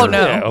term we fuckers all were-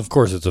 know. Yeah, of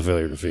course it's a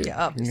failure to feed.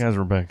 Yeah, You guys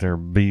were back there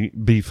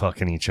bee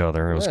fucking each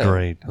other. It was Yeah.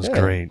 great. It was Yeah,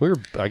 great. We were,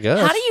 I guess.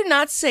 How do you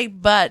not say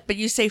but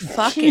you say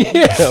fucking?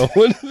 Yeah,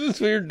 what is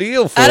your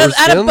deal, Out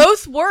Foreskin? of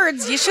both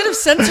words, you should have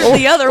censored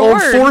the other Old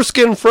word.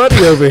 Foreskin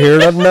Freddy over here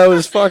doesn't know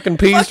his fucking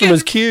P's from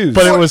his Q's.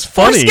 But it was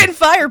funny. Foreskin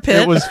fire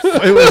pit. It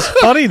was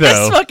funny This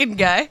though. fucking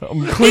guy.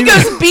 He cleaning-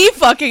 goes bee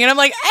fucking, and I'm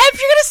like, if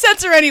you're gonna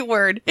censor any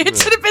word, it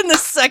should have been the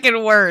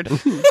second word.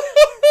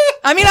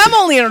 I mean, I'm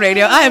only on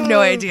radio. I have no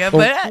idea,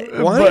 but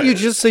Why don't you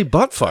just say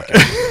butt fucking?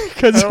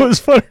 Because it was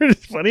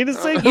funny to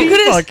say bee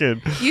could've-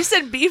 fucking. you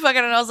said bee fucking,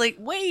 and I was like,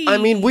 wait. I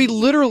mean, we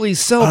literally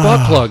sell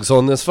butt plugs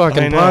on this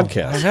fucking I know.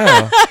 podcast. I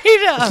know.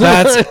 I know.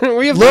 That's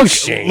we have no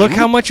shame. look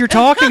how much you're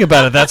talking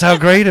about it. That's how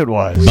great it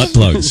was. Butt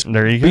plugs.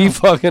 There you go. Bee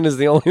fucking is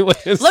the only way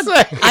to Look,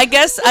 say it. I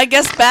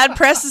guess bad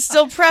press is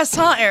still press,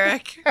 huh,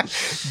 Eric?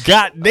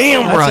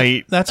 Goddamn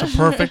right. That's a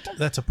perfect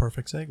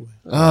segue.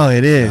 Oh,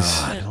 it is.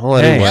 Well,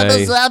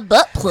 anyway,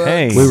 butt plug.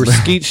 Hey, we were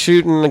skeet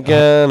shooting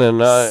again,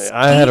 and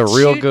I had a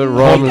real good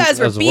run You guys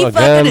were as bee well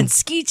fucking again. and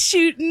skeet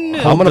shooting.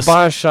 I'm gonna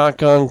buy a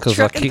shotgun because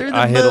Trucking through the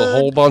I hit a mud.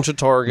 whole bunch of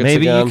targets.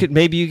 maybe again.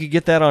 you could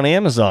get that on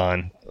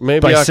Amazon.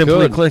 Maybe by I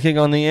simply could. clicking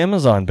on the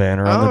Amazon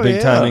banner on Oh, the Big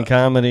yeah. Timing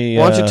Comedy.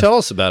 Why don't you tell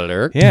us about it,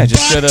 Eric? Yeah,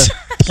 just go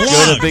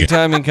to Big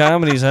Timing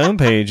Comedy's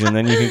homepage, and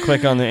then you can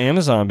click on the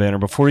Amazon banner.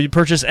 Before you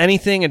purchase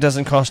anything, it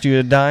doesn't cost you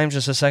a dime,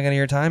 just a second of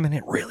your time, and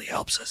it really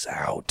helps us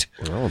out.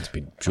 Well, it's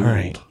been All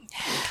right.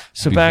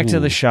 So back to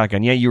the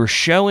shotgun. Yeah, you were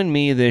showing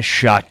me this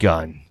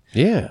shotgun,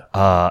 Yeah.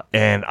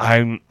 and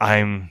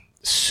I'm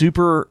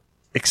super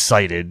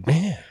excited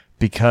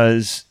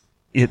because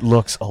it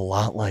looks a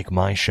lot like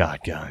my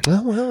shotgun.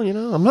 Oh,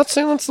 well, I'm not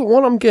saying that's the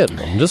one I'm getting.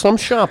 I'm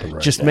shopping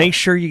right Just now. make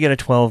sure you get a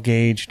 12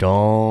 gauge.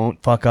 Don't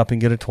fuck up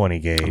and get a 20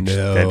 gauge.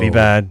 No. That'd be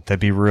bad. That'd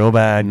be real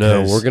bad.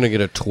 No, 'cause- we're going to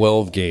get a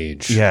 12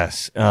 gauge.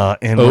 Yes.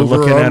 And Over, we're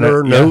looking under,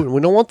 at no, we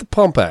don't want the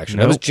pump action.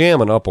 I was Nope.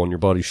 jamming up on your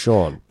buddy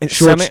Sean. It's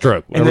Short semi-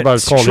 stroke. and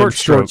Everybody's it's calling him short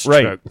stroke.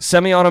 Right.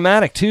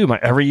 Semi-automatic, too.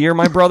 Every year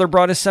my brother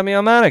brought his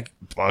semi-automatic.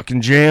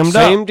 Fucking jammed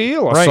Same up.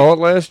 deal. I Right. saw it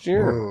last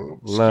year.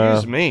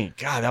 Excuse me.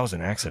 God, that was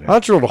an accident. I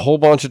drilled a whole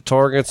bunch of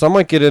targets. I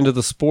might get into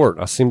the sport.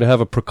 I seem to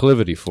have a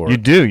proclivity for You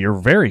it. do. You're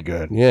very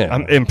good. Yeah.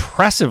 I'm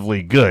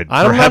impressively good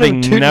I for don't having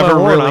never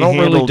really I don't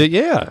handled, really do.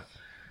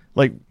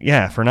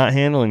 Yeah. for not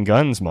handling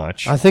guns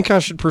much. I think I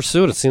should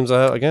pursue it. It seems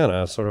I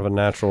have sort of a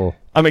natural.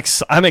 I'm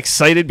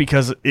excited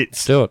because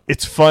Do it.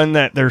 it's fun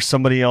that there's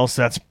somebody else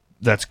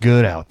that's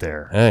good out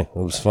there. Hey, it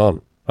was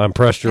fun. I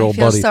impressed your I old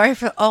feel buddy. sorry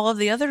for all of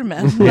the other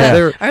men Yeah.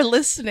 that are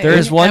listening.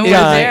 There's one and we're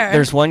guy. there.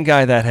 There's one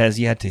guy that has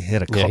yet to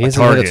hit a, Yeah, a he's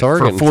target, hit a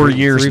target for 4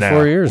 years 3, now.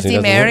 4 years. Is he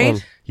hasn't hit married?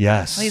 one.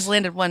 Yes. Well, he's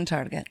landed one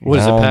target. What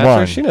is it, No, Patrick?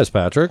 one. She knows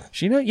Patrick.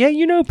 Yeah,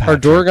 you know Patrick. Our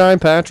door guy,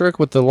 Patrick,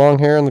 with the long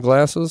hair and the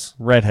glasses.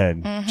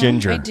 Redhead,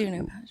 ginger. I do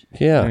know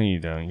Patrick. Yeah. No, you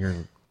don't. You're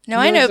No,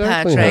 I know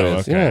exactly Patrick. who it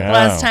is, Okay. Yeah.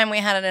 Last time we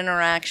had an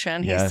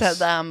interaction, he Yes.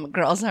 said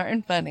girls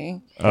aren't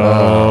funny.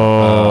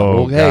 oh,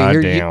 Well, hey,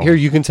 goddamn. here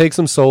you can take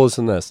some solace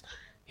in this.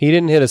 He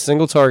didn't hit a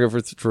single target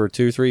for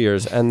 2-3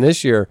 years, and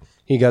this year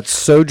he got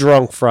so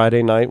drunk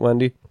Friday night,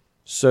 Wendy,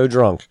 so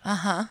drunk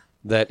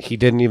that he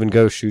didn't even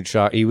go shoot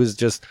shot. He was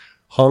just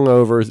hung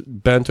over,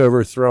 bent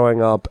over,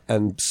 throwing up,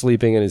 and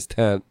sleeping in his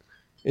tent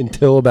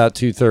until about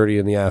 2:30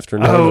 in the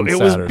afternoon. Oh, on it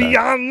was Saturday.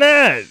 beyond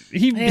that.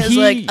 He was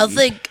like, I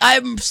think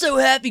I'm so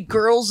happy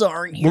girls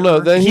aren't here. Well, no,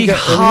 then He got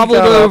hobbled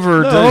got up-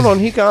 over No, to- hold on,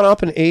 he got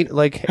up and ate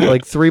like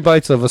 3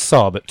 bites of a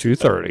sub at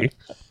 2:30.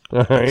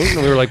 All right,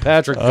 and we were like,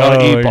 Patrick, you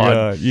gotta eat,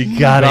 bud. You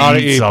gotta, Gotta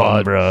eat eat, something,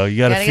 bud. bro. You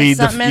gotta Gotta feed get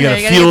something in you there.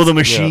 gotta You gotta fuel get- the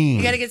machine.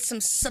 You gotta get some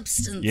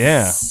substance.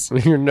 Yeah.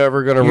 You're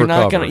never gonna You're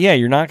recover. not gonna. Yeah,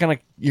 you're not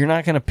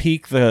gonna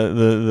peak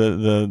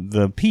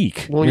the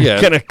peak. Well, You're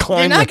yeah. gonna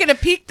climb. You're not the- gonna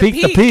peak the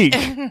peak the peak.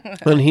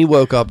 And he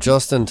woke up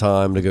just in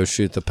time to go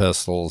shoot the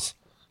pistols.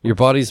 Your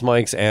buddy's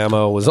Mike's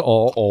ammo was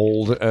all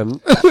old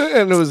and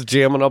and it was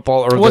jamming up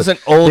all. Or It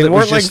wasn't old, They it was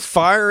weren't like just-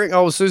 firing.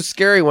 Oh, it was so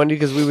scary, Wendy,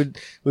 because we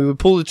would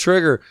pull the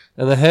trigger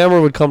and the hammer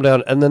would come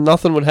down and then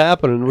nothing would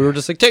happen and we were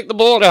just like, take the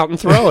bullet out and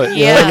throw it.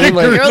 You know what I Yeah. mean?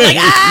 Like- You're like,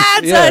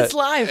 Yeah. it's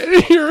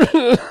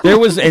live. There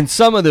was in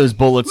some of those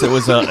bullets. It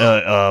was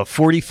a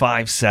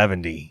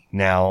 45-70.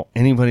 Now,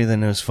 anybody that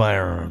knows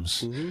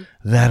firearms,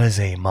 that is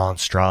a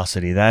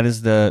monstrosity. That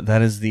is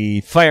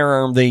the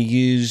firearm they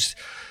used,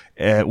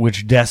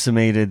 which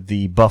decimated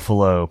the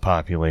buffalo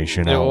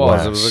population. It out was.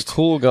 west. It was a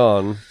cool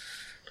gun.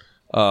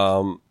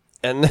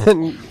 And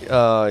then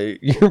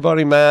your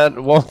buddy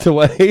Matt walked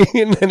away,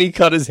 and then he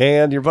cut his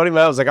hand. Your buddy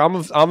Matt was like,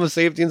 "I'm a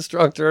safety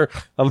instructor.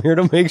 I'm here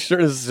to make sure."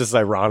 This is just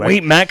ironic.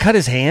 Wait, Matt cut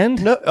his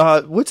hand?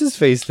 No, what's his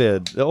face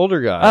did? The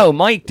older guy. Oh,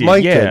 Mike did.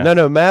 Mike yeah. did.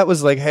 No, Matt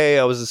was like, "Hey,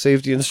 I was a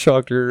safety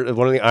instructor."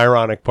 One of the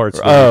ironic parts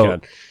of the Oh.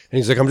 weekend. And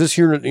he's like, "I'm just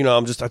here to,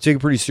 I take it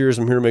pretty serious.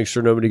 I'm here to make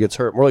sure nobody gets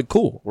hurt." And we're like,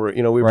 "Cool. We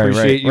Right,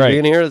 appreciate you right.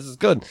 being here. This is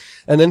good."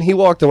 And then he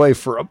walked away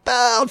for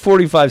about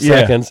 45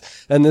 Yeah. seconds.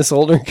 And this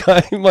older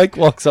guy, Mike,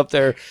 walks up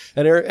there,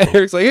 and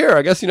Eric's like, "Here,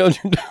 I guess you know what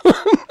you're doing."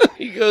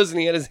 He goes and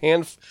he had his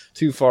hand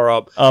too far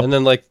up, and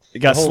then like It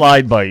got the whole-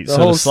 slide bite, so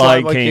whole the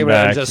slide bite came out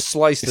back. and just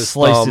sliced his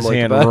Sliced thumb, his like,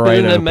 hand about- right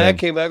And then open. Matt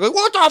came back like,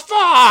 "What the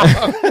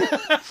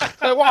fuck?"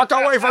 I walked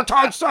away for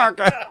 10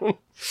 seconds.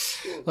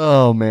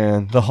 Oh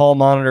man, the hall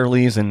monitor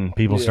leaves and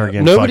people start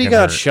getting Nobody fucking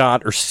got hurt.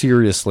 shot or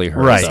seriously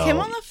hurt. Right. though. Kim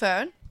on the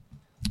phone.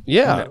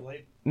 Yeah.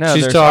 No,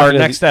 She's there's talking our to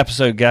next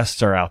episode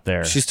guests are out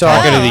there. She's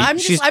talking to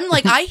the. I'm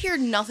like, I hear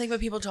nothing but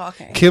people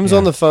talking. Kim's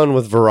on the phone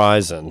with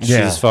Verizon.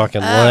 Yeah. She's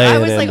fucking I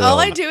laying was like, into all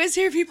them. I do is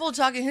hear people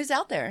talking. Who's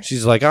out there?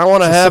 She's like, I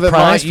want to have it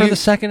my surprise for the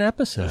second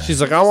episode. She's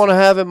like, I want to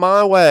have it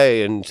my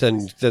way, and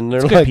then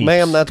they're Good like, peeps.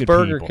 "Ma'am, that's Good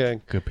Burger people.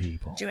 King." Good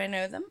people. Do I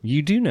know them?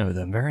 You do know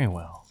them very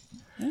well.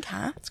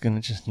 Okay. It's gonna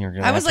just you're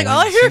gonna. I have was to like, wait all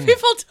I and hear see.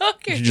 people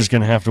talking. You're just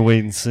gonna have to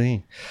wait and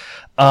see.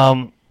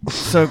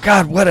 So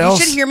God, what You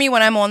else? should hear me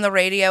when I'm on the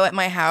radio at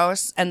my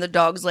house and the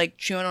dog's like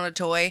chewing on a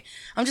toy.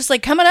 I'm just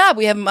like, coming up,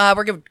 we have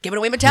we're giving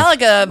away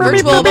Metallica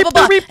virtual, blah blah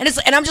blah,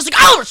 and I'm just like,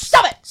 oh,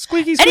 stop it.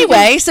 Squeaky, squeaky.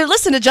 Anyway, so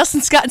listen to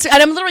Justin Scott,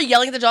 and I'm literally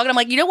yelling at the dog, and I'm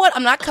like, you know what?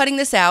 I'm not cutting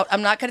this out.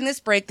 I'm not cutting this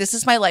break. This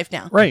is my life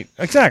now. Right,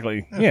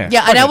 exactly. Yeah,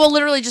 Yeah, and I will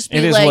literally just be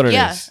It is like, what it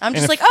yeah. is. I'm And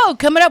just if- like, oh,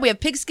 coming up, we have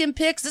pigskin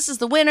picks. This is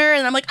the winner,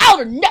 and I'm like,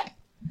 oh no.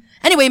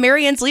 Anyway,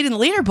 Marianne's leading the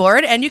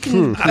leaderboard, and you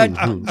can,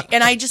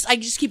 and I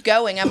just keep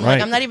going. I'm like,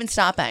 Right. I'm not even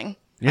stopping.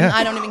 Yeah.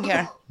 I don't even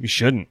care. You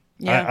shouldn't.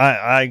 Yeah.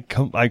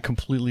 I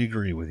completely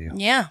agree with you.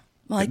 Yeah,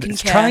 well, I can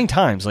It's care. trying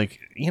times. Like,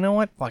 you know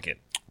what? Fuck it.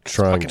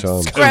 Trying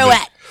times. Throw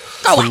it.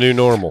 It's the new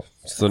normal.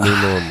 It's the new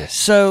normal.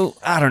 So,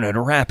 I don't know,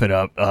 to wrap it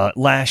up,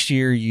 last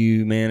year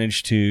you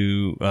managed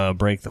to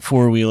break the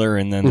four-wheeler,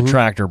 and then the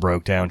tractor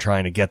broke down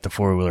trying to get the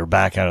four-wheeler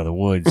back out of the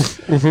woods.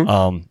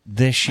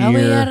 This year... Are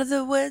we out of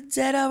the woods?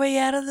 Ed, are we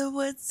out of the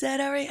woods?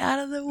 Ed, are we out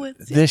of the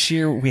woods? This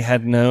year we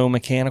had no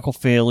mechanical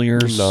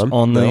failures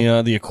on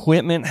the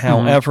equipment.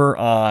 However,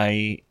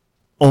 I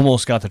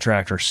almost got the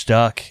tractor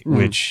stuck,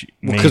 which...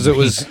 Because it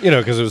was,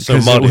 because it was so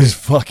It muddy. was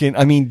fucking...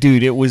 I mean,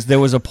 dude, there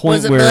was a point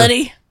Was it where...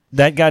 muddy?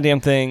 That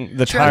goddamn thing,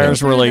 the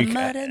tires were like,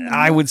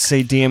 I would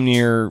say damn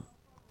near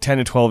 10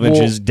 to 12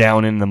 inches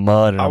down in the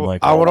mud. And I'm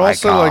like, I would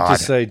also God. like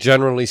to say,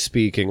 generally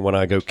speaking, when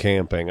I go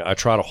camping, I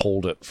try to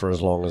hold it for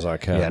as long as I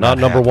can. Yeah, not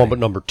number happening. one, but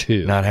number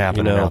two. Not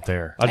happening out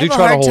there. I do have a try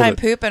to hard hold time it.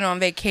 pooping on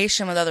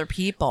vacation with other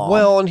people.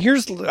 Well, and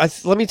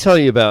let me tell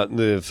you about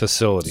the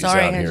facilities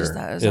Sorry, out I here just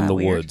thought it was in that the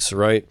weird. woods,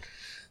 right?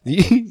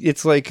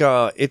 It's like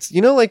it's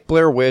like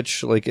Blair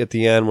Witch, like at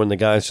the end when the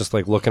guy's just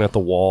like looking at the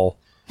wall,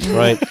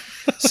 right?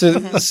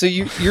 so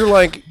you're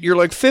like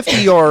 50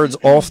 yards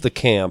off the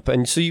camp,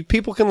 and so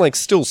people can like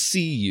still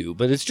see you,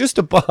 but it's just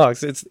a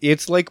box.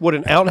 It's like what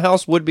an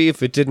outhouse would be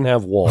if it didn't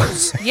have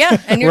walls.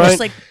 Yeah, and you're Right? just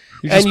like,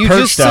 And you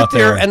just sit out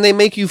there, there. and they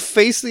make you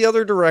face the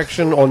other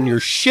direction on your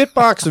shit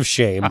box of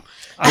shame.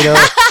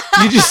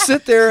 You just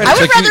sit there. And I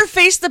it's would like rather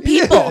face the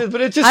people. Yeah, but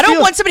it just I don't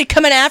feels- want somebody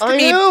coming after I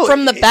me know.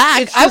 from the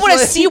back. It's I just want to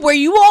like- see where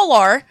you all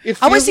are. It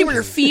I want to feels see like- where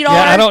your feet Yeah,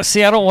 are.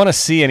 I don't want to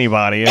see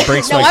anybody. It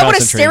breaks No, my I want to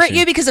concentration. stare at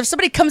you because if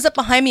somebody comes up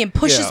behind me and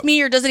pushes Yeah.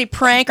 me or does any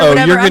prank or Oh,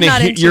 whatever, you're I'm gonna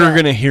not into you're it.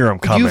 gonna hear them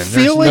coming. You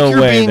feel There's like no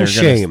you're way being they're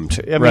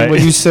shamed. I mean, Right.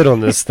 when you sit on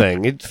this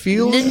thing, it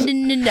feels.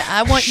 No,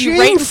 I want you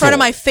right in front of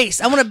my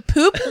face. I want to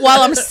poop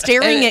while I'm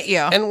staring at you.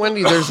 And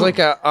Wendy, there's like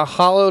a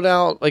hollowed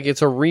out, like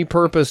it's a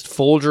repurposed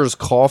Folgers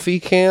coffee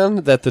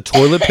can that the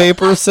toilet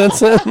paper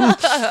sits in.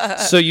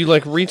 So you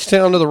like reach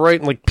down to the right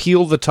and like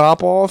peel the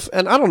top off,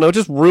 and I don't know, it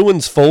just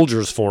ruins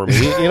Folgers for me.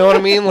 You know what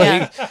I mean?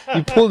 Like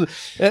you pull.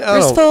 There's That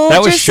was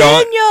Folgers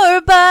Sean- in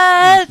your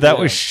butt. That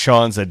was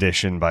Sean's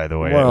addition, by the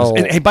way. Well-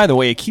 and hey, by the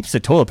way, it keeps the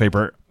toilet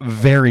paper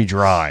very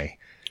dry.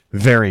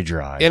 Very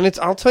dry. And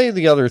I'll tell you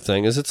the other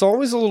thing is it's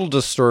always a little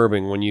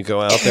disturbing when you go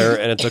out there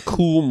and it's a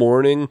cool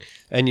morning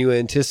and you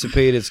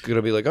anticipate it's going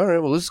to be like, all right,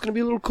 well, this is going to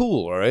be a little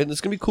cool. All right, this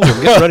is going to be cool.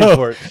 I'm getting ready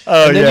for it.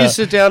 And then you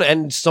sit down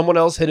and someone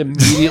else had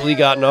immediately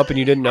gotten up and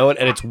you didn't know it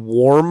and it's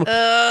warm.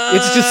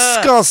 It's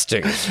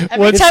disgusting.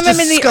 Every time I'm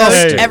in the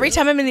disgusting. ocean, every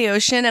time I'm in the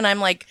ocean and I'm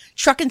like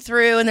trucking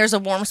through and there's a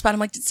warm spot, I'm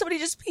like, did somebody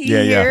just pee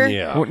here?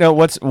 Yeah. Well, no,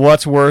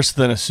 what's worse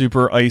than a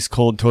super ice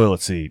cold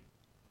toilet seat?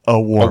 A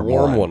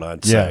warm one,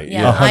 I'd say.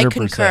 Yeah, I 100%.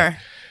 concur.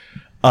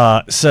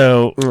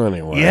 So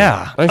Anyway.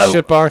 yeah. I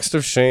shitboxed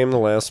of shame the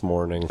last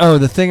morning. Oh,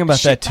 the thing about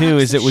that too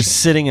is it was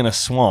sitting in a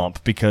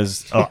swamp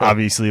because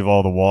obviously of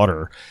all the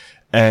water,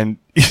 and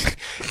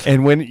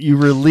and when you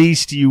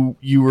released, you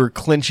were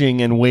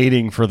clinching and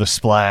waiting for the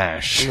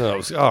splash.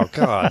 No, oh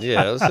God,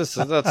 yeah, that's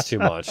too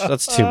much.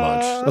 That's too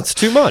much. That's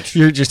too much.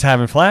 You're just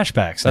having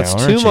flashbacks now, That's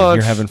aren't too you? much.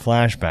 You're having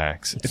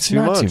flashbacks. It's too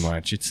not much. too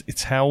much.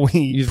 It's how we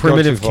You've gone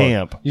primitive too far.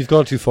 camp. You've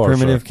gone too far.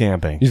 Primitive sir.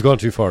 camping. You've gone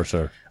too far,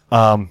 sir.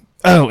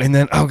 Oh, and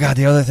then, oh God,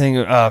 the other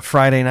thing,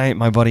 Friday night,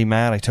 my buddy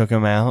Matt, I took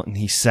him out and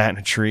he sat in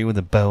a tree with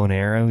a bow and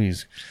arrow.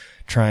 He's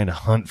trying to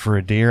hunt for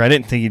a deer. I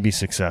didn't think he'd be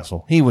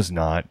successful. He was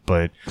not,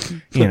 but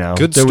you know,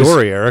 Good there was-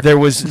 story, Eric. There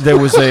was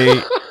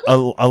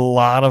a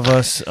lot of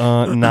us,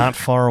 not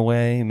far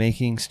away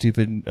making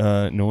stupid,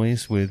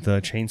 noise with,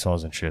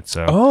 chainsaws and shit.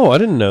 So Oh, I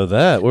didn't know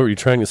that. What, were you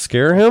trying to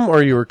scare him,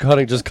 or you were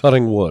just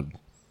cutting wood?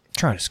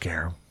 trying to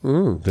scare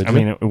him. Did I you?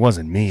 mean, it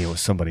wasn't me. It was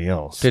somebody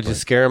else. Did you but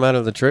scare him out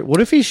of the tree? What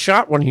if he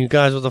shot one of you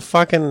guys with a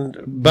fucking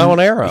bow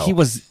and arrow? He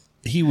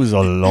was a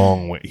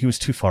long way. He was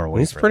too far away.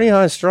 He's for pretty that.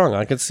 high strung.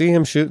 I could see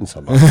him shooting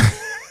somebody.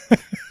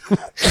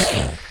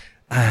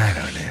 I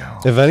don't know.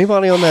 If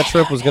anybody on that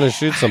trip was going to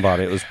shoot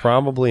somebody, it was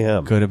probably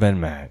him. Could have been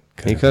Matt.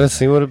 He could have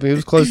seen what he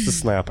was close to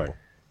snapping.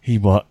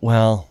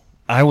 Well,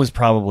 I was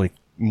probably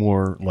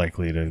more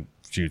likely to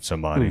shoot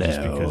somebody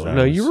just because I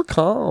was, you were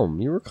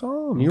calm. You were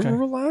calm. You Okay. were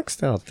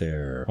relaxed out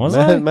there. Was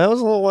Matt, I? Matt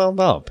was a little wound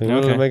up. He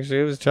wanted to Okay. make sure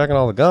he was checking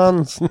all the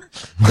guns.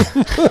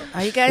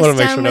 Are you guys Wanna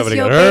make done sure with nobody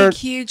your got hurt. big,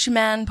 huge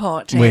man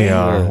party? We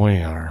are.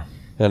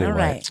 Anyway, All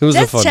right. it was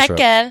Just a fun checking.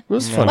 trip. It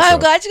was a fun Well, I'm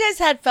trip. glad you guys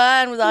had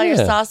fun with all your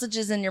Yeah.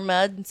 sausages and your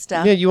mud and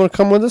stuff. Yeah, you want to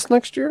come with us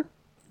next year?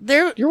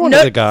 You're one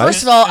of the guys.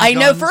 First of all, I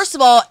know. First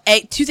of all,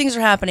 two things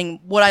are happening.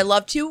 Would I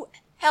love to?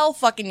 Hell,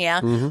 fucking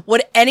yeah. Mm-hmm.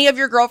 Would any of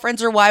your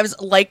girlfriends or wives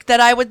like that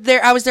I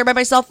was there by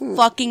myself?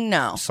 Fucking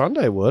no.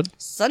 Sunday would.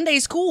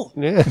 Sunday's cool.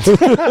 Yeah.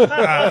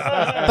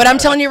 But I'm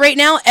telling you right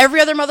now,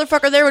 every other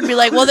motherfucker there would be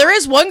like, well, there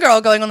is one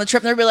girl going on the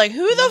trip, and they'd be like,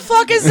 who the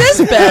fuck is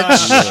this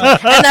bitch?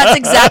 And that's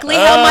exactly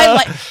how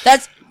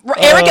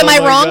Eric, am I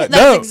wrong? God.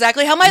 That's No.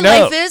 exactly how my No.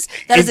 life is.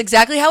 That is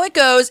exactly how it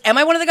goes. Am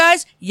I one of the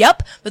guys?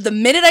 Yep. But the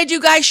minute I do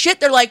guy shit,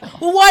 they're like,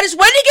 well, why does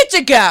Wendy get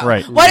to go?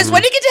 Right. Why does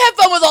Wendy get to have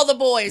fun with all the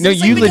boys? No,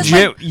 It's you because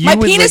legit. My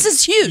penis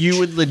is huge. You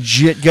would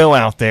legit go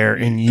out there,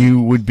 and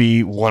you would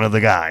be one of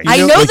the guys. I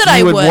know that I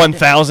you would.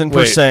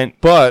 1,000%.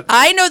 But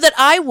I know that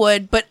I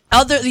would, but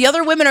the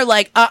other women are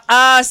like,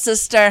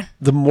 sister.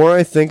 the more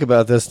I think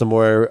about this, the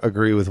more I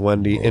agree with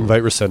Wendy.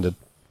 Invite rescinded.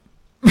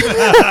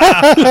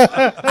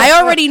 I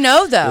already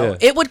know, though. Yeah.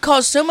 It would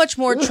cause so much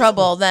more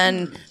trouble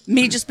than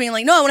me just being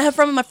like, no, I want to have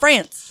fun with my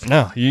friends.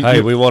 No,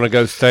 Hey, we want to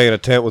go stay in a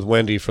tent with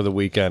Wendy for the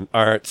weekend.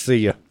 All right, see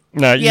ya.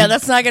 no, Yeah,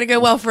 that's not going to go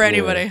well for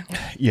anybody.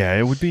 yeah.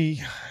 It would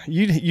be.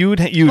 You'd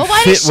Well,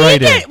 why fit does she right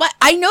get in. it?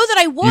 I know that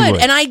I would,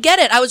 would. and I get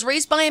it. I was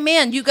raised by a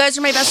man. You guys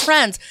are my best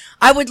friends.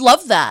 I would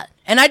love that.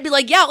 And I'd be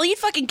like, yeah, I'll eat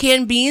fucking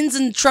canned beans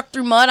and truck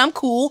through mud. I'm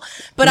cool.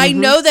 But I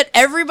know that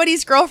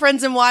everybody's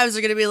girlfriends and wives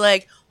are going to be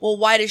like, well,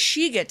 why does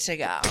she get to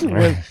go?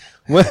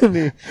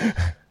 Wendy,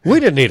 we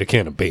didn't eat a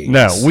can of beans.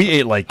 No, we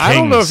ate like kings. I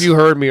don't know if you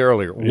heard me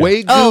earlier.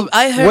 Wagyu, Oh,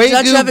 I heard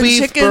Dutch Wagyu oven beef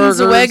chickens,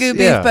 burgers. Wagyu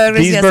beef yeah. burgers.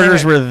 These yes, I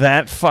burgers heard. were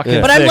that fucking.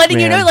 Yeah. But I'm thick, letting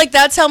you man. know, like,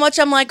 that's how much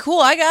I'm like, cool,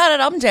 I got it.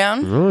 I'm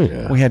down. Oh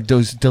yeah. We had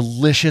those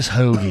delicious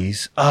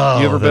hoagies. Oh,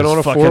 You ever been those on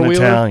a fucking 4-wheeler?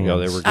 Italians. No,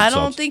 they were good I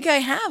don't subs. think I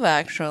have,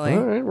 actually.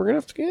 All right, we're gonna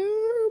have to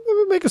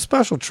maybe make a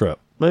special trip.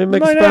 Maybe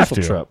make a Might have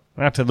special to. trip,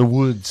 out to the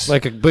woods.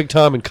 like a big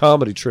time in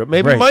comedy trip.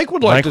 Maybe Right. Mike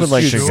would like to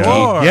like shoot to skeet.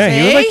 go. Yeah,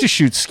 he would See? like to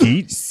shoot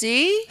skeet.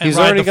 See? And He's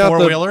ride already the got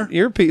four-wheeler? the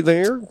earpiece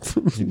there.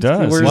 He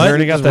does. Where's He's that?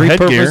 already got Just the repurpose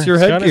headgear. your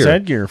He's got his headgear.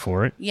 headgear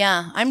for it.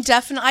 Yeah, I'm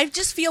definitely. I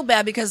just feel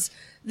bad because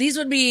these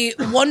would be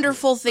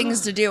wonderful things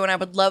to do, and I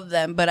would love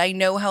them. But I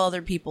know how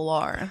other people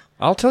are.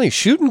 I'll tell you,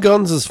 shooting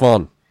guns is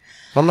fun.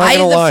 I'm not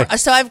gonna lie.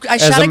 So I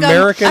As shot a gun.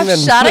 American I've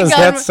and shot a as gun.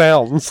 that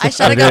sounds, I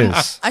shot a It gun.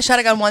 is. I shot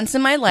a gun once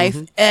in my life,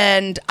 Mm-hmm.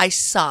 and I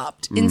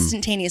sobbed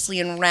instantaneously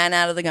and ran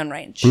out of the gun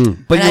range.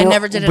 But and I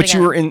never did it But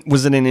again. you were in.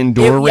 Was it an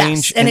indoor It- yes,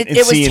 range? and it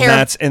was see, terri-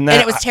 that's- and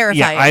it was Yeah,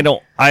 terrifying. I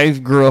don't. I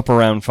grew up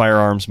around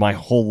firearms my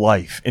whole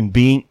life, and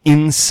being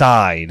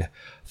inside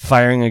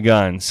firing a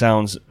gun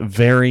sounds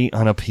very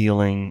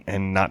unappealing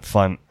and not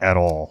fun at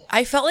all.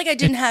 I felt like I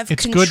didn't have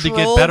it's control. good to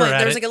get better but at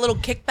there was it. like a little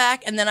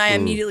kickback, and then I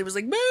immediately was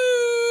like, boo!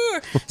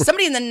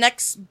 Somebody in the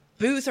next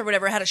booth or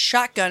whatever had a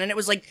shotgun, and it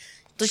was like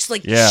just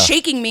like Yeah.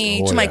 shaking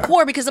me to my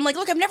core because I'm like,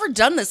 look, I've never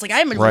done this. Like, I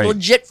am a Right.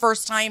 legit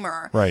first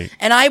timer. Right.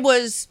 And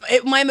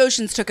my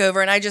emotions took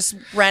over, and I just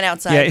ran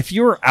outside. Yeah, if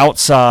you were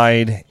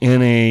outside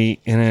in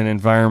an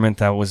environment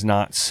that was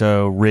not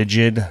so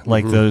rigid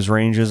like those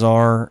ranges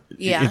are,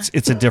 Yeah.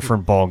 it's a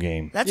different ball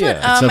game. That's Yeah.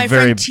 what It's a my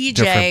very friend TJ,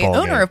 different ball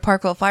owner game. of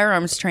Parkwell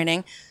Firearms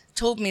Training,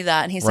 told me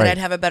that, and he said Right. I'd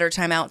have a better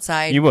time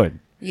outside. You would.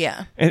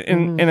 Yeah.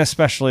 And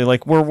especially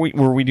like where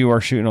we do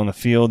our shooting on the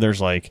field, there's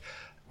like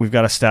we've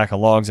got a stack of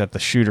logs that the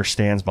shooter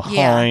stands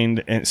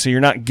behind, and so you're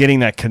not getting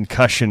that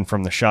concussion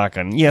from the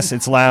shotgun. Yes,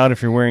 it's loud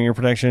if you're wearing your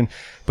protection,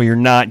 but you're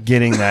not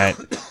getting that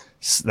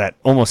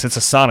almost it's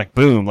a sonic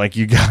boom like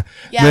you got.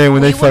 Yeah, man,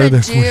 when they if fire we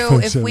their wanna do,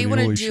 if we 4570, want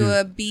to holy do shit.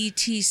 a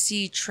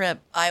BTC trip,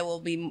 I will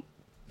be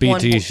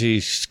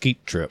BTC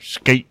skeet trips.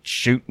 skate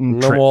shooting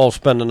No, trip. we'll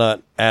spend the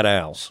night at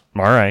Al's,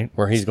 All right,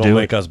 where he's let's going to do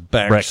make it. us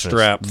backstrap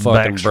Breakfast.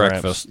 fucking Backstraps.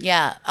 breakfast.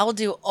 Yeah, I'll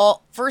do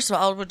all. First of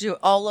all, I'll do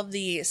all of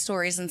the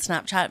stories and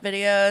Snapchat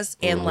videos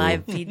and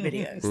live feed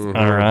videos.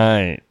 All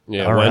right.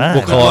 Yeah, all when- right.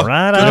 we'll call all it-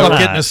 right. Good all luck right.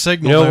 getting a You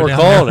signal. know what though we're down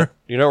calling there. it?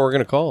 You know what we're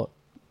going to call it?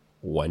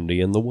 Wendy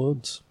in the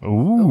Woods. Ooh.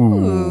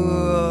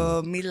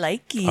 Oh, me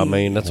likey. I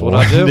mean, that's what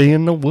I do. Wendy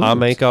in the Woods. I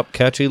make up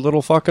catchy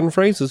little fucking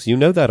phrases. You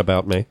know that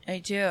about me. I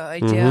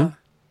do.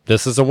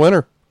 This is a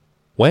winner.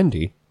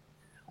 Wendy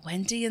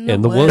Wendy in the,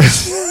 in the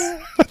woods. woods.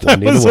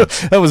 Wendy in the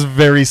woods. That was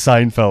very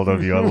Seinfeld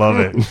of you. I love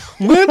it.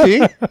 Wendy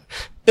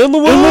in the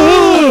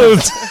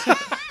woods.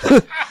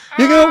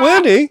 You got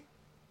Wendy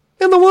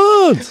in the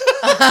woods.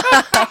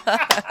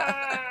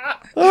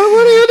 Oh,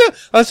 what are you doing?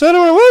 I said to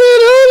her, what are you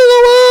doing in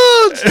the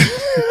woods?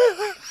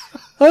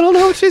 I don't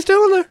know what she's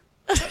doing there.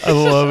 I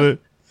love it.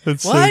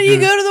 That's Why do you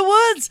go to the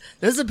woods?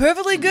 There's a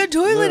perfectly good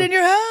toilet in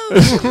your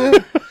house.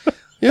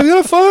 You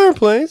got a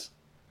fireplace.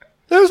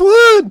 There's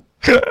wood.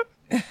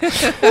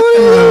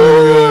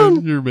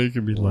 You're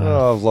making me laugh.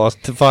 Oh, I've lost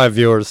 5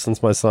 viewers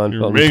since my Seinfeld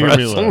You're making me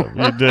impression.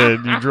 laugh. You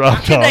did. You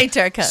dropped Good off. night,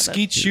 Turkett.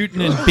 Skeet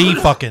shooting and bee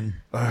fucking.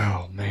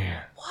 Oh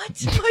man.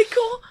 What,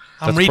 Michael?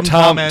 I'm reading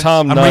Tom- comments.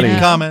 Tom I'm Nutty. reading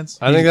comments.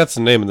 I think that's the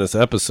name of this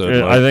episode.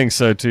 Yeah, Mike. I think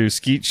so too.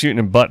 Skeet shooting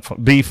and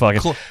bee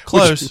fucking.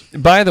 Close.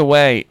 Which, by the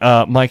way,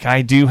 Mike,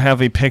 I do have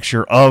a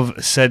picture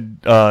of said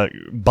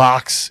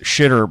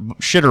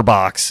shitter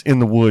box in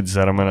the woods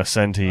that I'm going to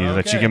send to you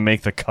that you Okay. can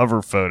make the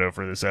cover photo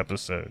for this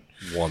episode.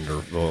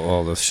 Wonderful.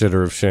 Oh, the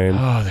shitter of shame.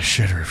 Oh, the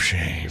shitter of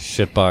shame.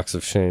 Shit box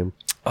of shame.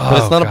 But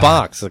it's not a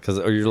box because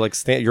you're like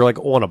you're like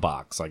on a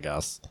box, I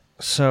guess.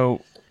 So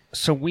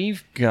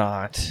we've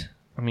got.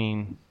 I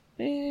mean,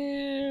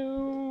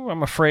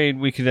 I'm afraid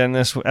we could end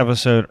this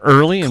episode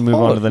early and move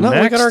on to the no,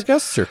 next. we got our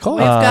guests here. Call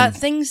We've it. got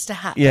things to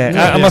happen.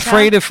 Yeah, I'm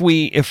afraid if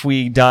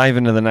we dive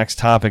into the next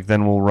topic,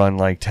 then we'll run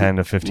like 10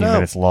 to 15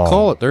 minutes long.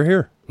 Call it. They're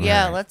here.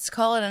 Yeah, let's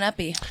call it an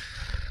epi.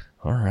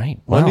 All right.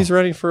 Wow. Wendy's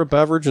ready for a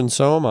beverage, and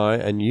so am I.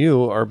 And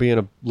you are being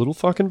a little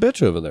fucking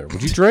bitch over there.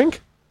 Would you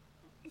drink?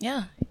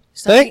 Yeah.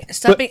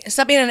 Stop being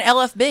an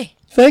LFB.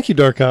 Thank you,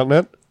 Dark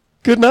Continent.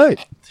 Good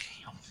night.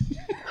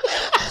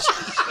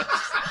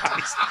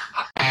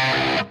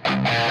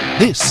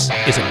 This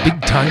is a Big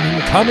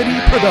Timing Comedy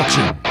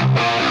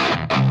production.